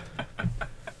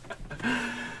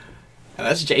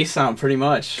 That's Jason, pretty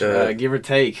much, give or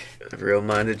take.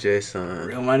 Real-minded Jason.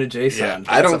 Real-minded Jason. Yeah,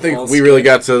 I don't think we really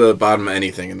got to the bottom of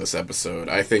anything in this episode.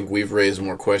 I think we've raised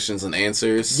more questions than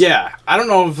answers. Yeah, I don't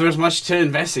know if there's much to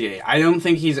investigate. I don't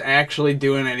think he's actually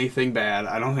doing anything bad.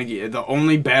 I don't think the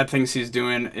only bad things he's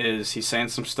doing is he's saying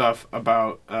some stuff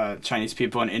about Chinese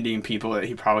people and Indian people that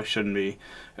he probably shouldn't be.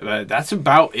 But that's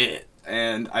about it.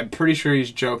 And I'm pretty sure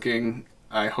he's joking.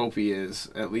 I hope he is,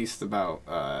 at least about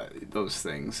those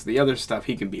things. The other stuff,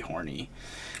 he can be horny.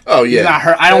 Oh yeah, he's not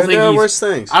hurt. I don't think worse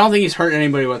things. I don't think he's hurting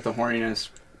anybody with the horniness.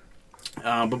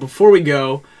 But before we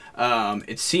go,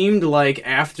 it seemed like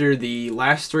after the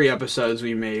last 3 episodes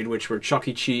we made, which were Chuck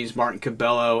E. Cheese, Martin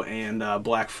Cabello, and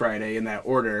Black Friday in that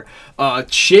order,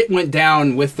 shit went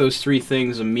down with those 3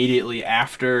 things immediately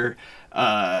after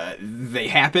they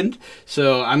happened.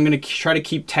 So I'm going to try to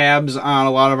keep tabs on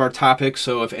a lot of our topics,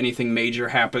 so if anything major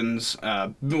happens,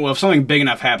 well, if something big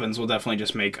enough happens, we'll definitely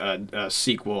just make a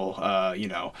sequel. You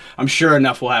know, I'm sure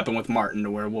enough will happen with Martin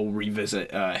to where we'll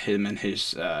revisit him and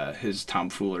his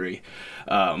tomfoolery.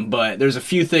 But there's a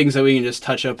few things that we can just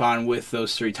touch up on with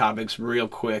those 3 topics real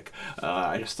quick.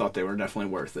 I just thought they were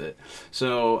definitely worth it.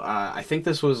 So I think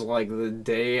this was like the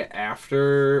day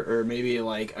after, or maybe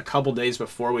like a couple days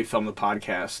before we filmed the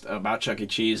podcast about Chuck E.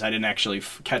 Cheese. I didn't actually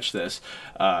catch this,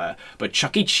 but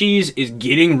Chuck E. Cheese is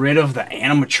getting rid of the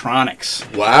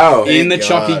animatronics. Wow! In the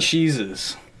Chuck E.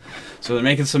 Cheeses. So they're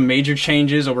making some major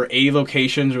changes, over 80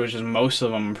 locations, which is most of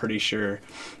them, I'm pretty sure.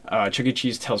 Chuck E.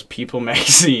 Cheese tells People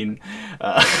magazine,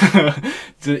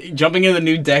 jumping into the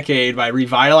new decade by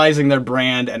revitalizing their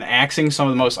brand and axing some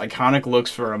of the most iconic looks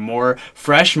for a more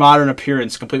fresh, modern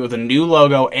appearance, complete with a new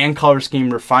logo and color scheme,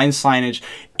 refined signage,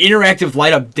 interactive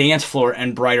light-up dance floor,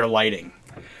 and brighter lighting.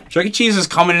 Chuck E. Cheese is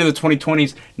coming into the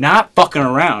 2020s, not fucking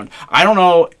around. I don't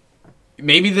know.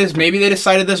 Maybe they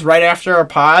decided this right after our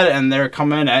pod, and they're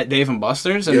coming at Dave and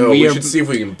Buster's. And we should see if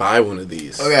we can buy one of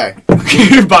these. Okay,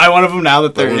 buy one of them now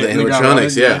that they're one of the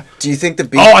animatronics. Yeah. Do you think the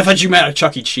Oh, I thought you meant a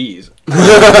Chuck E. Cheese.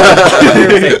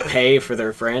 They pay for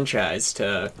their franchise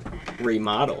to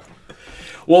remodel.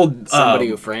 Well, somebody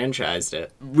who franchised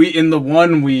it.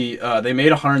 They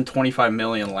made $125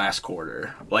 million last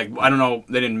quarter. Like, I don't know,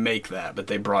 they didn't make that, but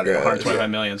they brought in $125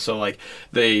 million. So like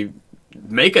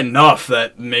make enough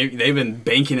that maybe they've been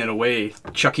banking it away.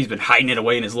 Chucky's been hiding it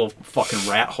away in his little fucking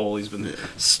rat hole. He's been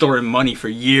storing money for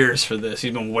years for this.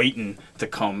 He's been waiting to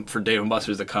come for Dave and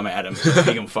Buster's to come at him so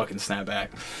he can fucking snap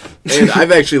back. And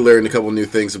I've actually learned a couple new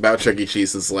things about Chuck E.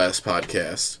 Cheese since the last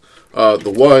podcast.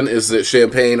 The one is that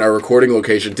Champaign, our recording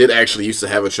location, did actually used to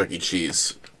have a Chuck E.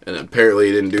 Cheese, and apparently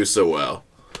it didn't do so well.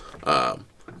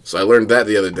 So I learned that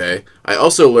the other day. I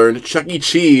also learned Chuck E.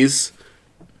 Cheese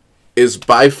is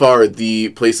by far the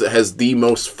place that has the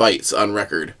most fights on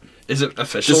record. Is it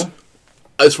official? Just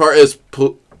as far as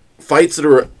fights that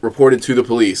are reported to the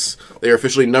police, they are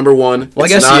officially number one.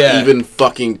 Well, it's not even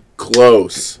fucking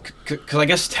close. Because I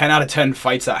guess 10 out of 10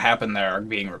 fights that happen there are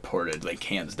being reported, like,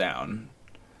 hands down.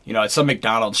 You know, at some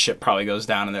McDonald's shit probably goes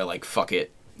down and they're like, fuck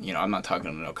it. You know, I'm not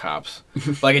talking to no cops.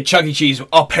 Like at Chuck E. Cheese,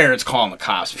 all parents calling the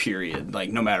cops, period.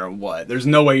 Like, no matter what. There's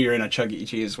no way you're in a Chuck E.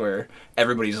 Cheese where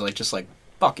everybody's like, just like,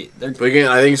 fuck it. But again,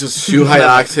 I think it's just too high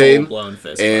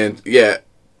octane. And, yeah,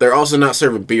 they're also not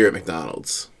serving beer at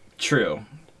McDonald's. True.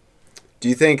 Do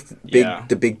you think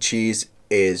the Big Cheese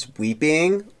is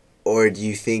weeping? Or do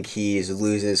you think he's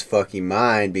losing his fucking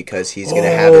mind because he's going to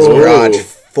have his garage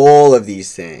full of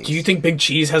these things? Do you think Big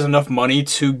Cheese has enough money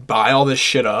to buy all this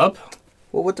shit up?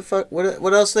 Well, what the fuck?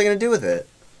 What else are they going to do with it?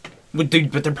 But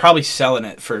they're probably selling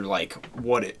it for, like,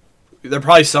 they're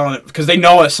probably selling it because they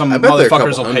know some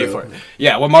motherfuckers will pay for it.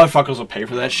 Yeah, what motherfuckers will pay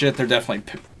for that shit, they're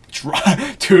definitely...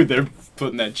 Dude, they're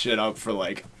putting that shit up for,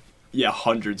 like,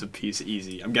 hundreds a piece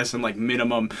easy. I'm guessing, like,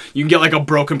 minimum... You can get, like, a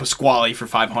broken Pasquale for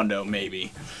 $500,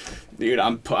 maybe. Dude,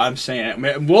 I'm saying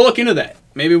it. We'll look into that.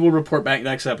 Maybe we'll report back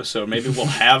next episode. Maybe we'll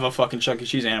have a fucking Chuck E.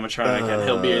 Cheese animatronic and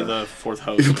he'll be the fourth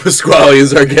host. Pasquale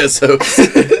is our guest host.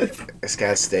 It's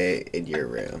gotta stay in your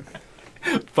room.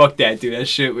 Fuck that, dude. That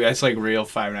shit, that's like real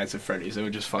Five Nights at Freddy's. It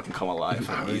would just fucking come alive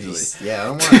easily. Yeah, I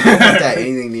don't want that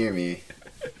anything near me.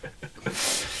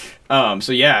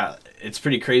 So yeah, it's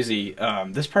pretty crazy.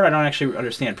 This part I don't actually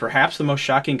understand. Perhaps the most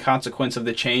shocking consequence of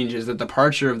the change is the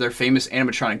departure of their famous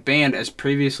animatronic band, as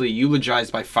previously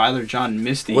eulogized by Father John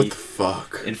Misty. What the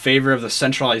fuck? In favor of the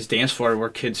centralized dance floor where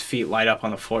kids' feet light up on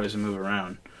the floors and move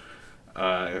around.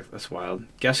 That's wild.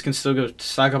 Guests can still go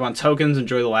stock up on tokens,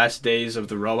 enjoy the last days of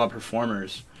the robot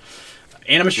performers.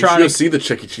 Animatronics. You should see the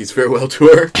Chuck E. Cheese farewell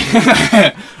tour.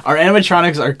 Our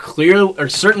animatronics are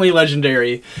certainly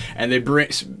legendary, and they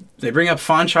bring up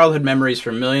fond childhood memories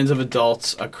for millions of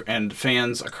adults and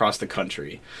fans across the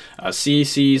country.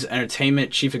 CEC's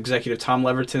Entertainment Chief Executive Tom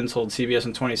Leverton told CBS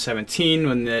in 2017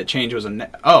 when the change was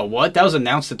announced. Oh, what? That was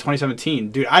announced in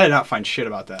 2017. Dude, I did not find shit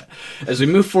about that. As we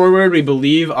move forward, we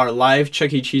believe our live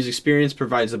Chuck E. Cheese experience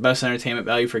provides the best entertainment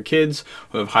value for kids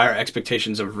who have higher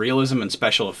expectations of realism and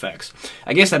special effects.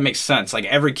 I guess that makes sense. Like,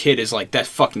 every kid is like, that's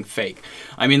fucking fake.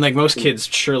 I mean, like, most kids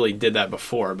surely did that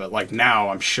before, but, like, now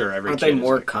I'm sure every kid is. Aren't they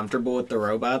more comfortable with the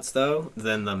robots, though,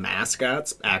 than the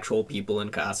mascots, actual people in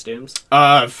costumes?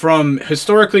 From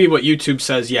historically what YouTube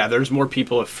says, yeah, there's more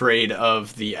people afraid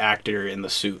of the actor in the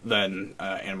suit than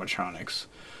animatronics.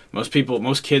 Most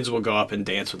kids will go up and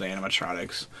dance with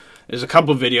animatronics. There's a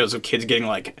couple of videos of kids getting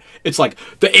like, it's like,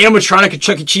 the animatronic at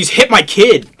Chuck E. Cheese hit my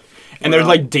kid! And they're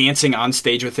like dancing on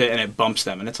stage with it, and it bumps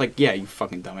them. And it's like, yeah, you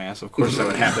fucking dumbass. Of course that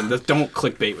would happen. Don't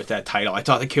clickbait with that title. I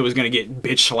thought the kid was going to get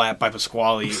bitch slapped by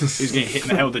Pasquale. He was getting hit in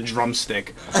the head with a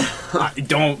drumstick.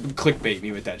 Don't clickbait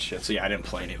me with that shit. So yeah, I didn't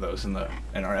play any of those in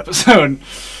our episode.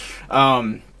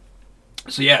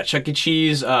 So yeah, Chuck E.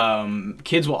 Cheese,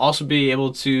 kids will also be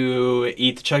able to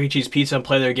eat the Chuck E. Cheese pizza and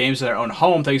play their games in their own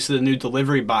home thanks to the new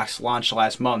delivery box launched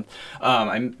last month.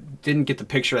 I didn't get the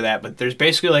picture of that, but there's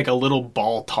basically like a little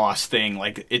ball toss thing.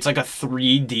 Like, it's like a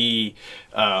 3D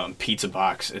pizza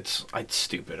box. It's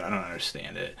stupid. I don't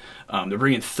understand it. They're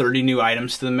bringing 30 new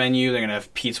items to the menu. They're going to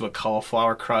have pizza with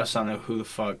cauliflower crust. I don't know who the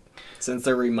fuck. Since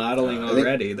they're remodeling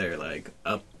already, they're like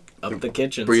up the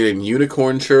kitchen. Bringing in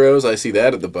unicorn churros. I see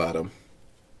that at the bottom.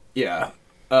 Yeah.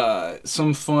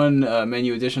 Some fun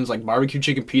menu additions like barbecue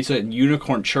chicken pizza and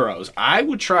unicorn churros. I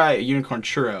would try a unicorn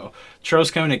churro.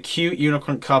 Churros come in a cute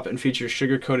unicorn cup and feature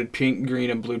sugar-coated pink, green,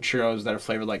 and blue churros that are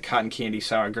flavored like cotton candy,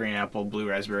 sour, green apple, blue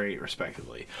raspberry,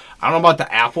 respectively. I don't know about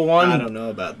the apple one. I don't know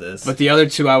about this. But the other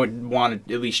two I would want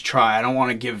to at least try. I don't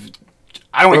want to give...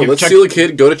 let's steal a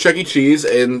kid, go to Chuck E. Cheese,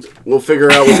 and we'll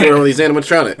figure out what's going on with these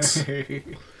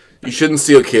animatronics. You shouldn't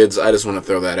steal kids. I just want to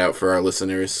throw that out for our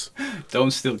listeners.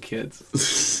 Don't steal kids.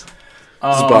 Just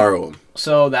borrow them.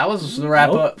 So that was the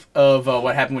wrap-up of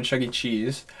what happened with Chuck E.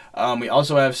 Cheese. We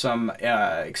also have some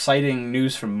exciting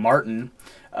news from Martin.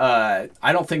 I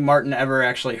don't think Martin ever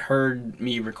actually heard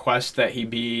me request that he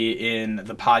be in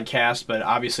the podcast, but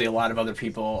obviously a lot of other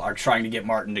people are trying to get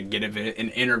Martin to get an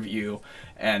interview,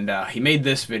 and he made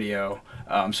this video.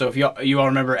 So if you all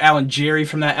remember Alan Jerry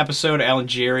from that episode, Alan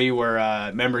Jerry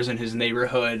were members in his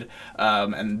neighborhood,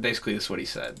 and basically this is what he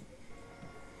said.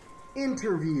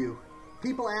 Interview.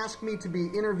 People ask me to be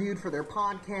interviewed for their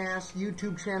podcast,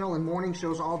 YouTube channel, and morning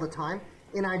shows all the time,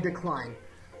 and I decline.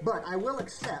 But I will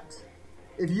accept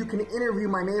if you can interview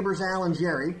my neighbors Al and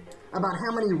Jerry about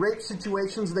how many rape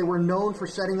situations they were known for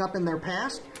setting up in their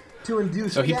past to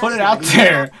induce. So he put it out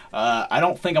there. I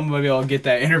don't think I'm going to be able to get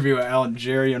that interview with Al and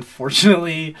Jerry,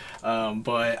 unfortunately.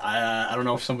 But I don't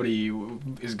know if somebody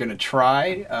is going to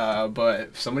try.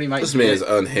 But somebody might. This man is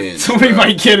unhinged. Somebody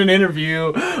might get an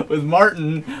interview with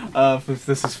Martin if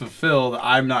this is fulfilled.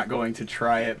 I'm not going to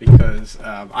try it because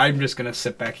I'm just going to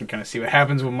sit back and kind of see what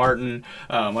happens with Martin.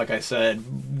 Like I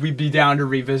said, we'd be down to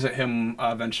revisit him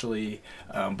eventually.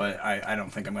 But I don't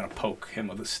think I'm going to poke him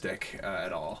with a stick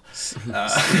at all.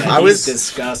 I was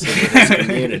disgusted with his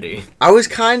community. I was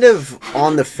kind of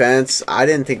on the fence. I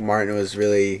didn't think Martin was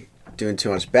really doing too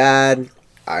much bad.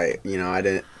 I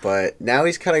didn't. But now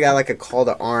he's kind of got like a call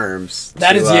to arms.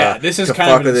 This is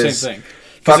kind of the same thing.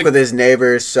 Fuck with his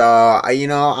neighbors. So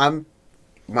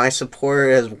my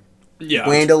support has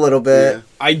waned a little bit. Yeah.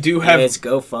 I do have. It's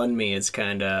GoFundMe. It's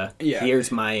kind of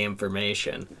here's my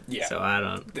information. Yeah. So I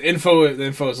don't. The info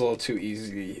is a little too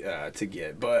easy to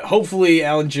get, but hopefully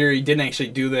Al and Jerry didn't actually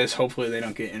do this. Hopefully they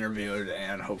don't get interviewed,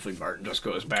 and hopefully Martin just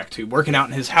goes back to working out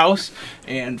in his house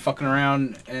and fucking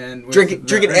around and drinking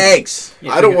eggs.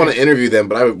 Yeah, I don't want to interview them,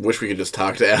 but I wish we could just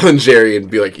talk to Al and Jerry and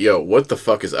be like, "Yo, what the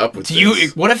fuck is up with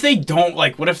this?" What if they don't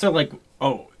like? What if they're like,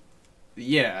 "Oh,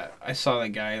 yeah, I saw that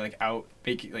guy out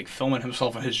filming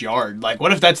himself in his yard." Like,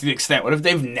 what if that's the extent? What if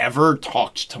they've never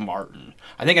talked to Martin?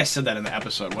 I think I said that in the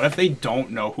episode. What if they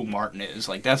don't know who Martin is?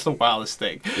 Like, that's the wildest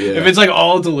thing. Yeah. If it's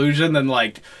all delusion, then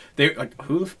they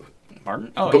who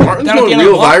Martin? Oh, but Martin's going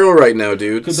real viral right now,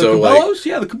 dude. The Cabellos,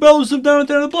 the Cabellos live down at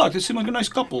the end of the block. They seem like a nice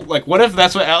couple. Like, what if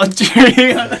that's what Alan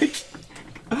Jerry?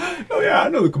 Oh yeah, I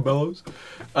know the Cabellos.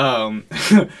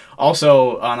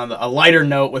 Also, on a lighter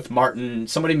note with Martin,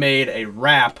 somebody made a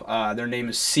rap. Their name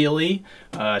is Kealy.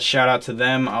 Shout out to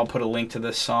them. I'll put a link to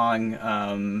this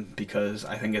song because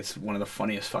I think it's one of the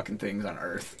funniest fucking things on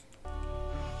earth.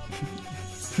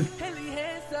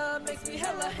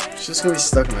 It's just gonna be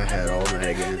stuck in my head all night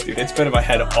again. Dude, it's been in my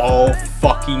head all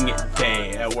fucking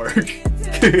day at work.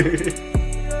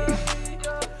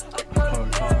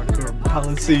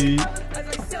 Policy.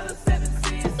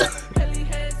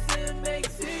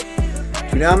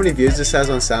 Do you know how many views this has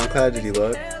on SoundCloud? Did you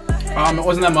look? It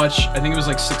wasn't that much. I think it was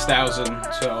 6,000.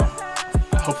 So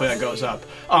hopefully that goes up.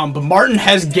 But Martin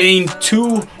has gained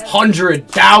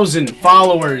 200,000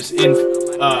 followers in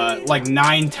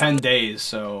 9-10 days.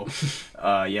 So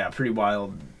yeah, pretty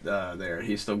wild there.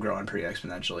 He's still growing pretty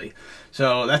exponentially.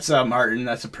 So that's Martin.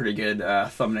 That's a pretty good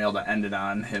thumbnail to end it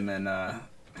on. Him and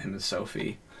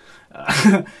Sophie.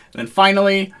 And then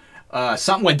finally,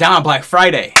 something went down on Black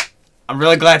Friday. I'm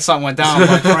really glad something went down on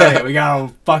Black Friday. We got a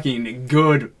fucking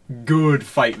good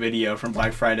fight video from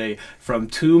Black Friday from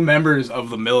 2 members of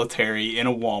the military in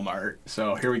a Walmart.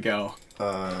 So here we go.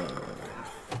 A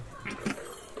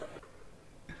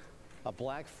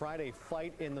Black Friday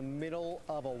fight in the middle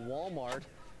of a Walmart.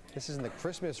 This is in the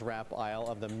Christmas wrap aisle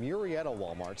of the Murrieta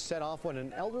Walmart. Set off when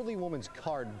an elderly woman's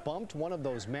cart bumped one of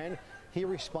those men. He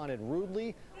responded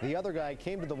rudely. The other guy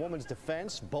came to the woman's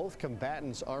defense. Both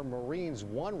combatants are Marines,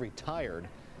 one retired.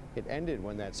 It ended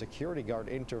when that security guard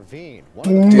intervened. One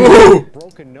of them had a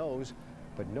broken nose,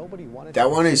 but nobody wanted that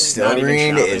one who's still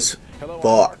Marine is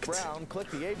fucked.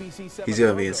 He's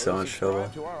gonna be in so much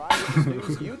trouble.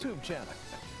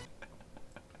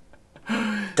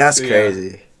 That's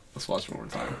crazy. Let's watch one more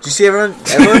time. You see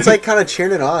everyone's kind of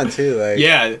cheering it on too.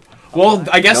 Yeah. Well,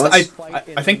 I guess I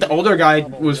think the older guy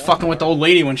was fucking with the old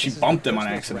lady when she bumped him on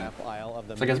accident.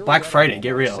 It's it's Black Friday.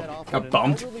 Get real. Got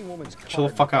bumped. Chill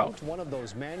the fuck out. One of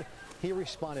those men, he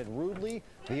responded rudely.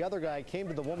 The other guy came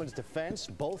to the woman's defense.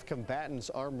 Both combatants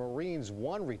are Marines,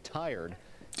 one retired.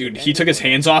 Dude, he took his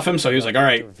hands off him, so he was like, all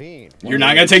right, you're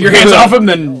not going to take your hands off him,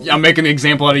 then I'm making an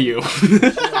example out of you.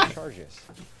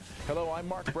 Hello, I'm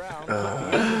Mark Brown.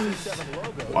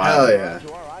 Wow, yeah.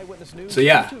 So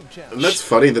yeah, and that's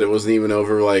funny that it wasn't even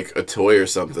over a toy or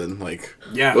something.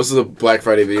 Yeah, most of the Black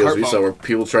Friday videos we saw were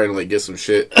people trying to get some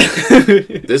shit.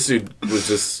 This dude was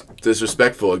just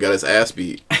disrespectful and got his ass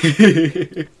beat.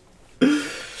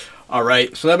 All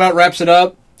right, so that about wraps it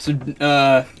up. So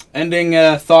ending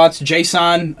thoughts.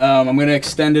 Json, I'm going to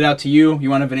extend it out to you. You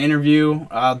want to have an interview?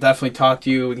 I'll definitely talk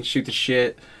to you. We can shoot the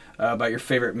shit about your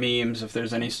favorite memes, if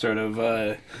there's any sort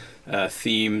of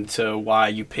theme to why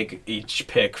you pick each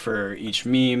pick for each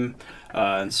meme,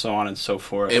 and so on and so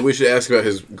forth. And we should ask about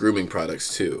his grooming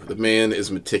products, too. The man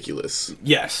is meticulous.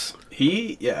 Yes.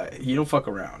 He don't fuck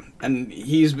around. And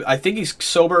I think he's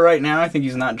sober right now. I think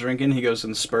he's not drinking. He goes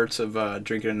in spurts of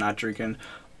drinking and not drinking.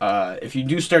 If you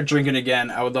do start drinking again,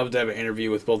 I would love to have an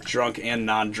interview with both drunk and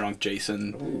non-drunk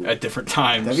Jason at different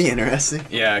times. That'd be interesting.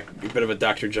 Yeah, a bit of a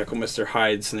Dr. Jekyll, Mr.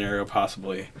 Hyde scenario,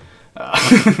 possibly.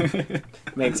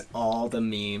 Makes all the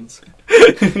memes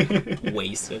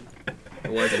wasted.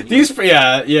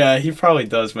 He probably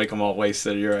does make them all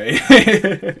wasted. You're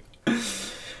right.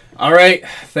 All right,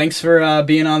 thanks for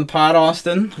being on the pod,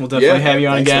 Austin. We'll definitely have you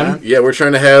on again. Man. Yeah, we're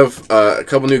trying to have a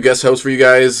couple new guest hosts for you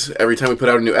guys every time we put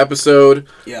out a new episode.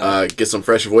 Yeah. Get some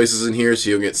fresh voices in here so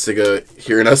you'll get sick of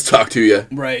hearing us talk to you.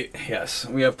 Right, yes.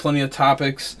 We have plenty of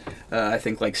topics. I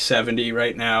think like 70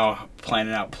 right now,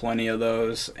 planning out plenty of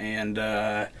those. And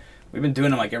we've been doing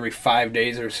them like every 5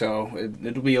 days or so.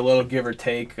 It'll be a little give or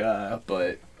take,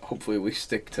 but hopefully we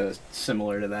stick to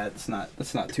similar to that.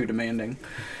 It's not too demanding.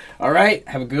 All right,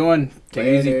 have a good one. Take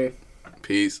it easy.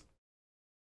 Peace.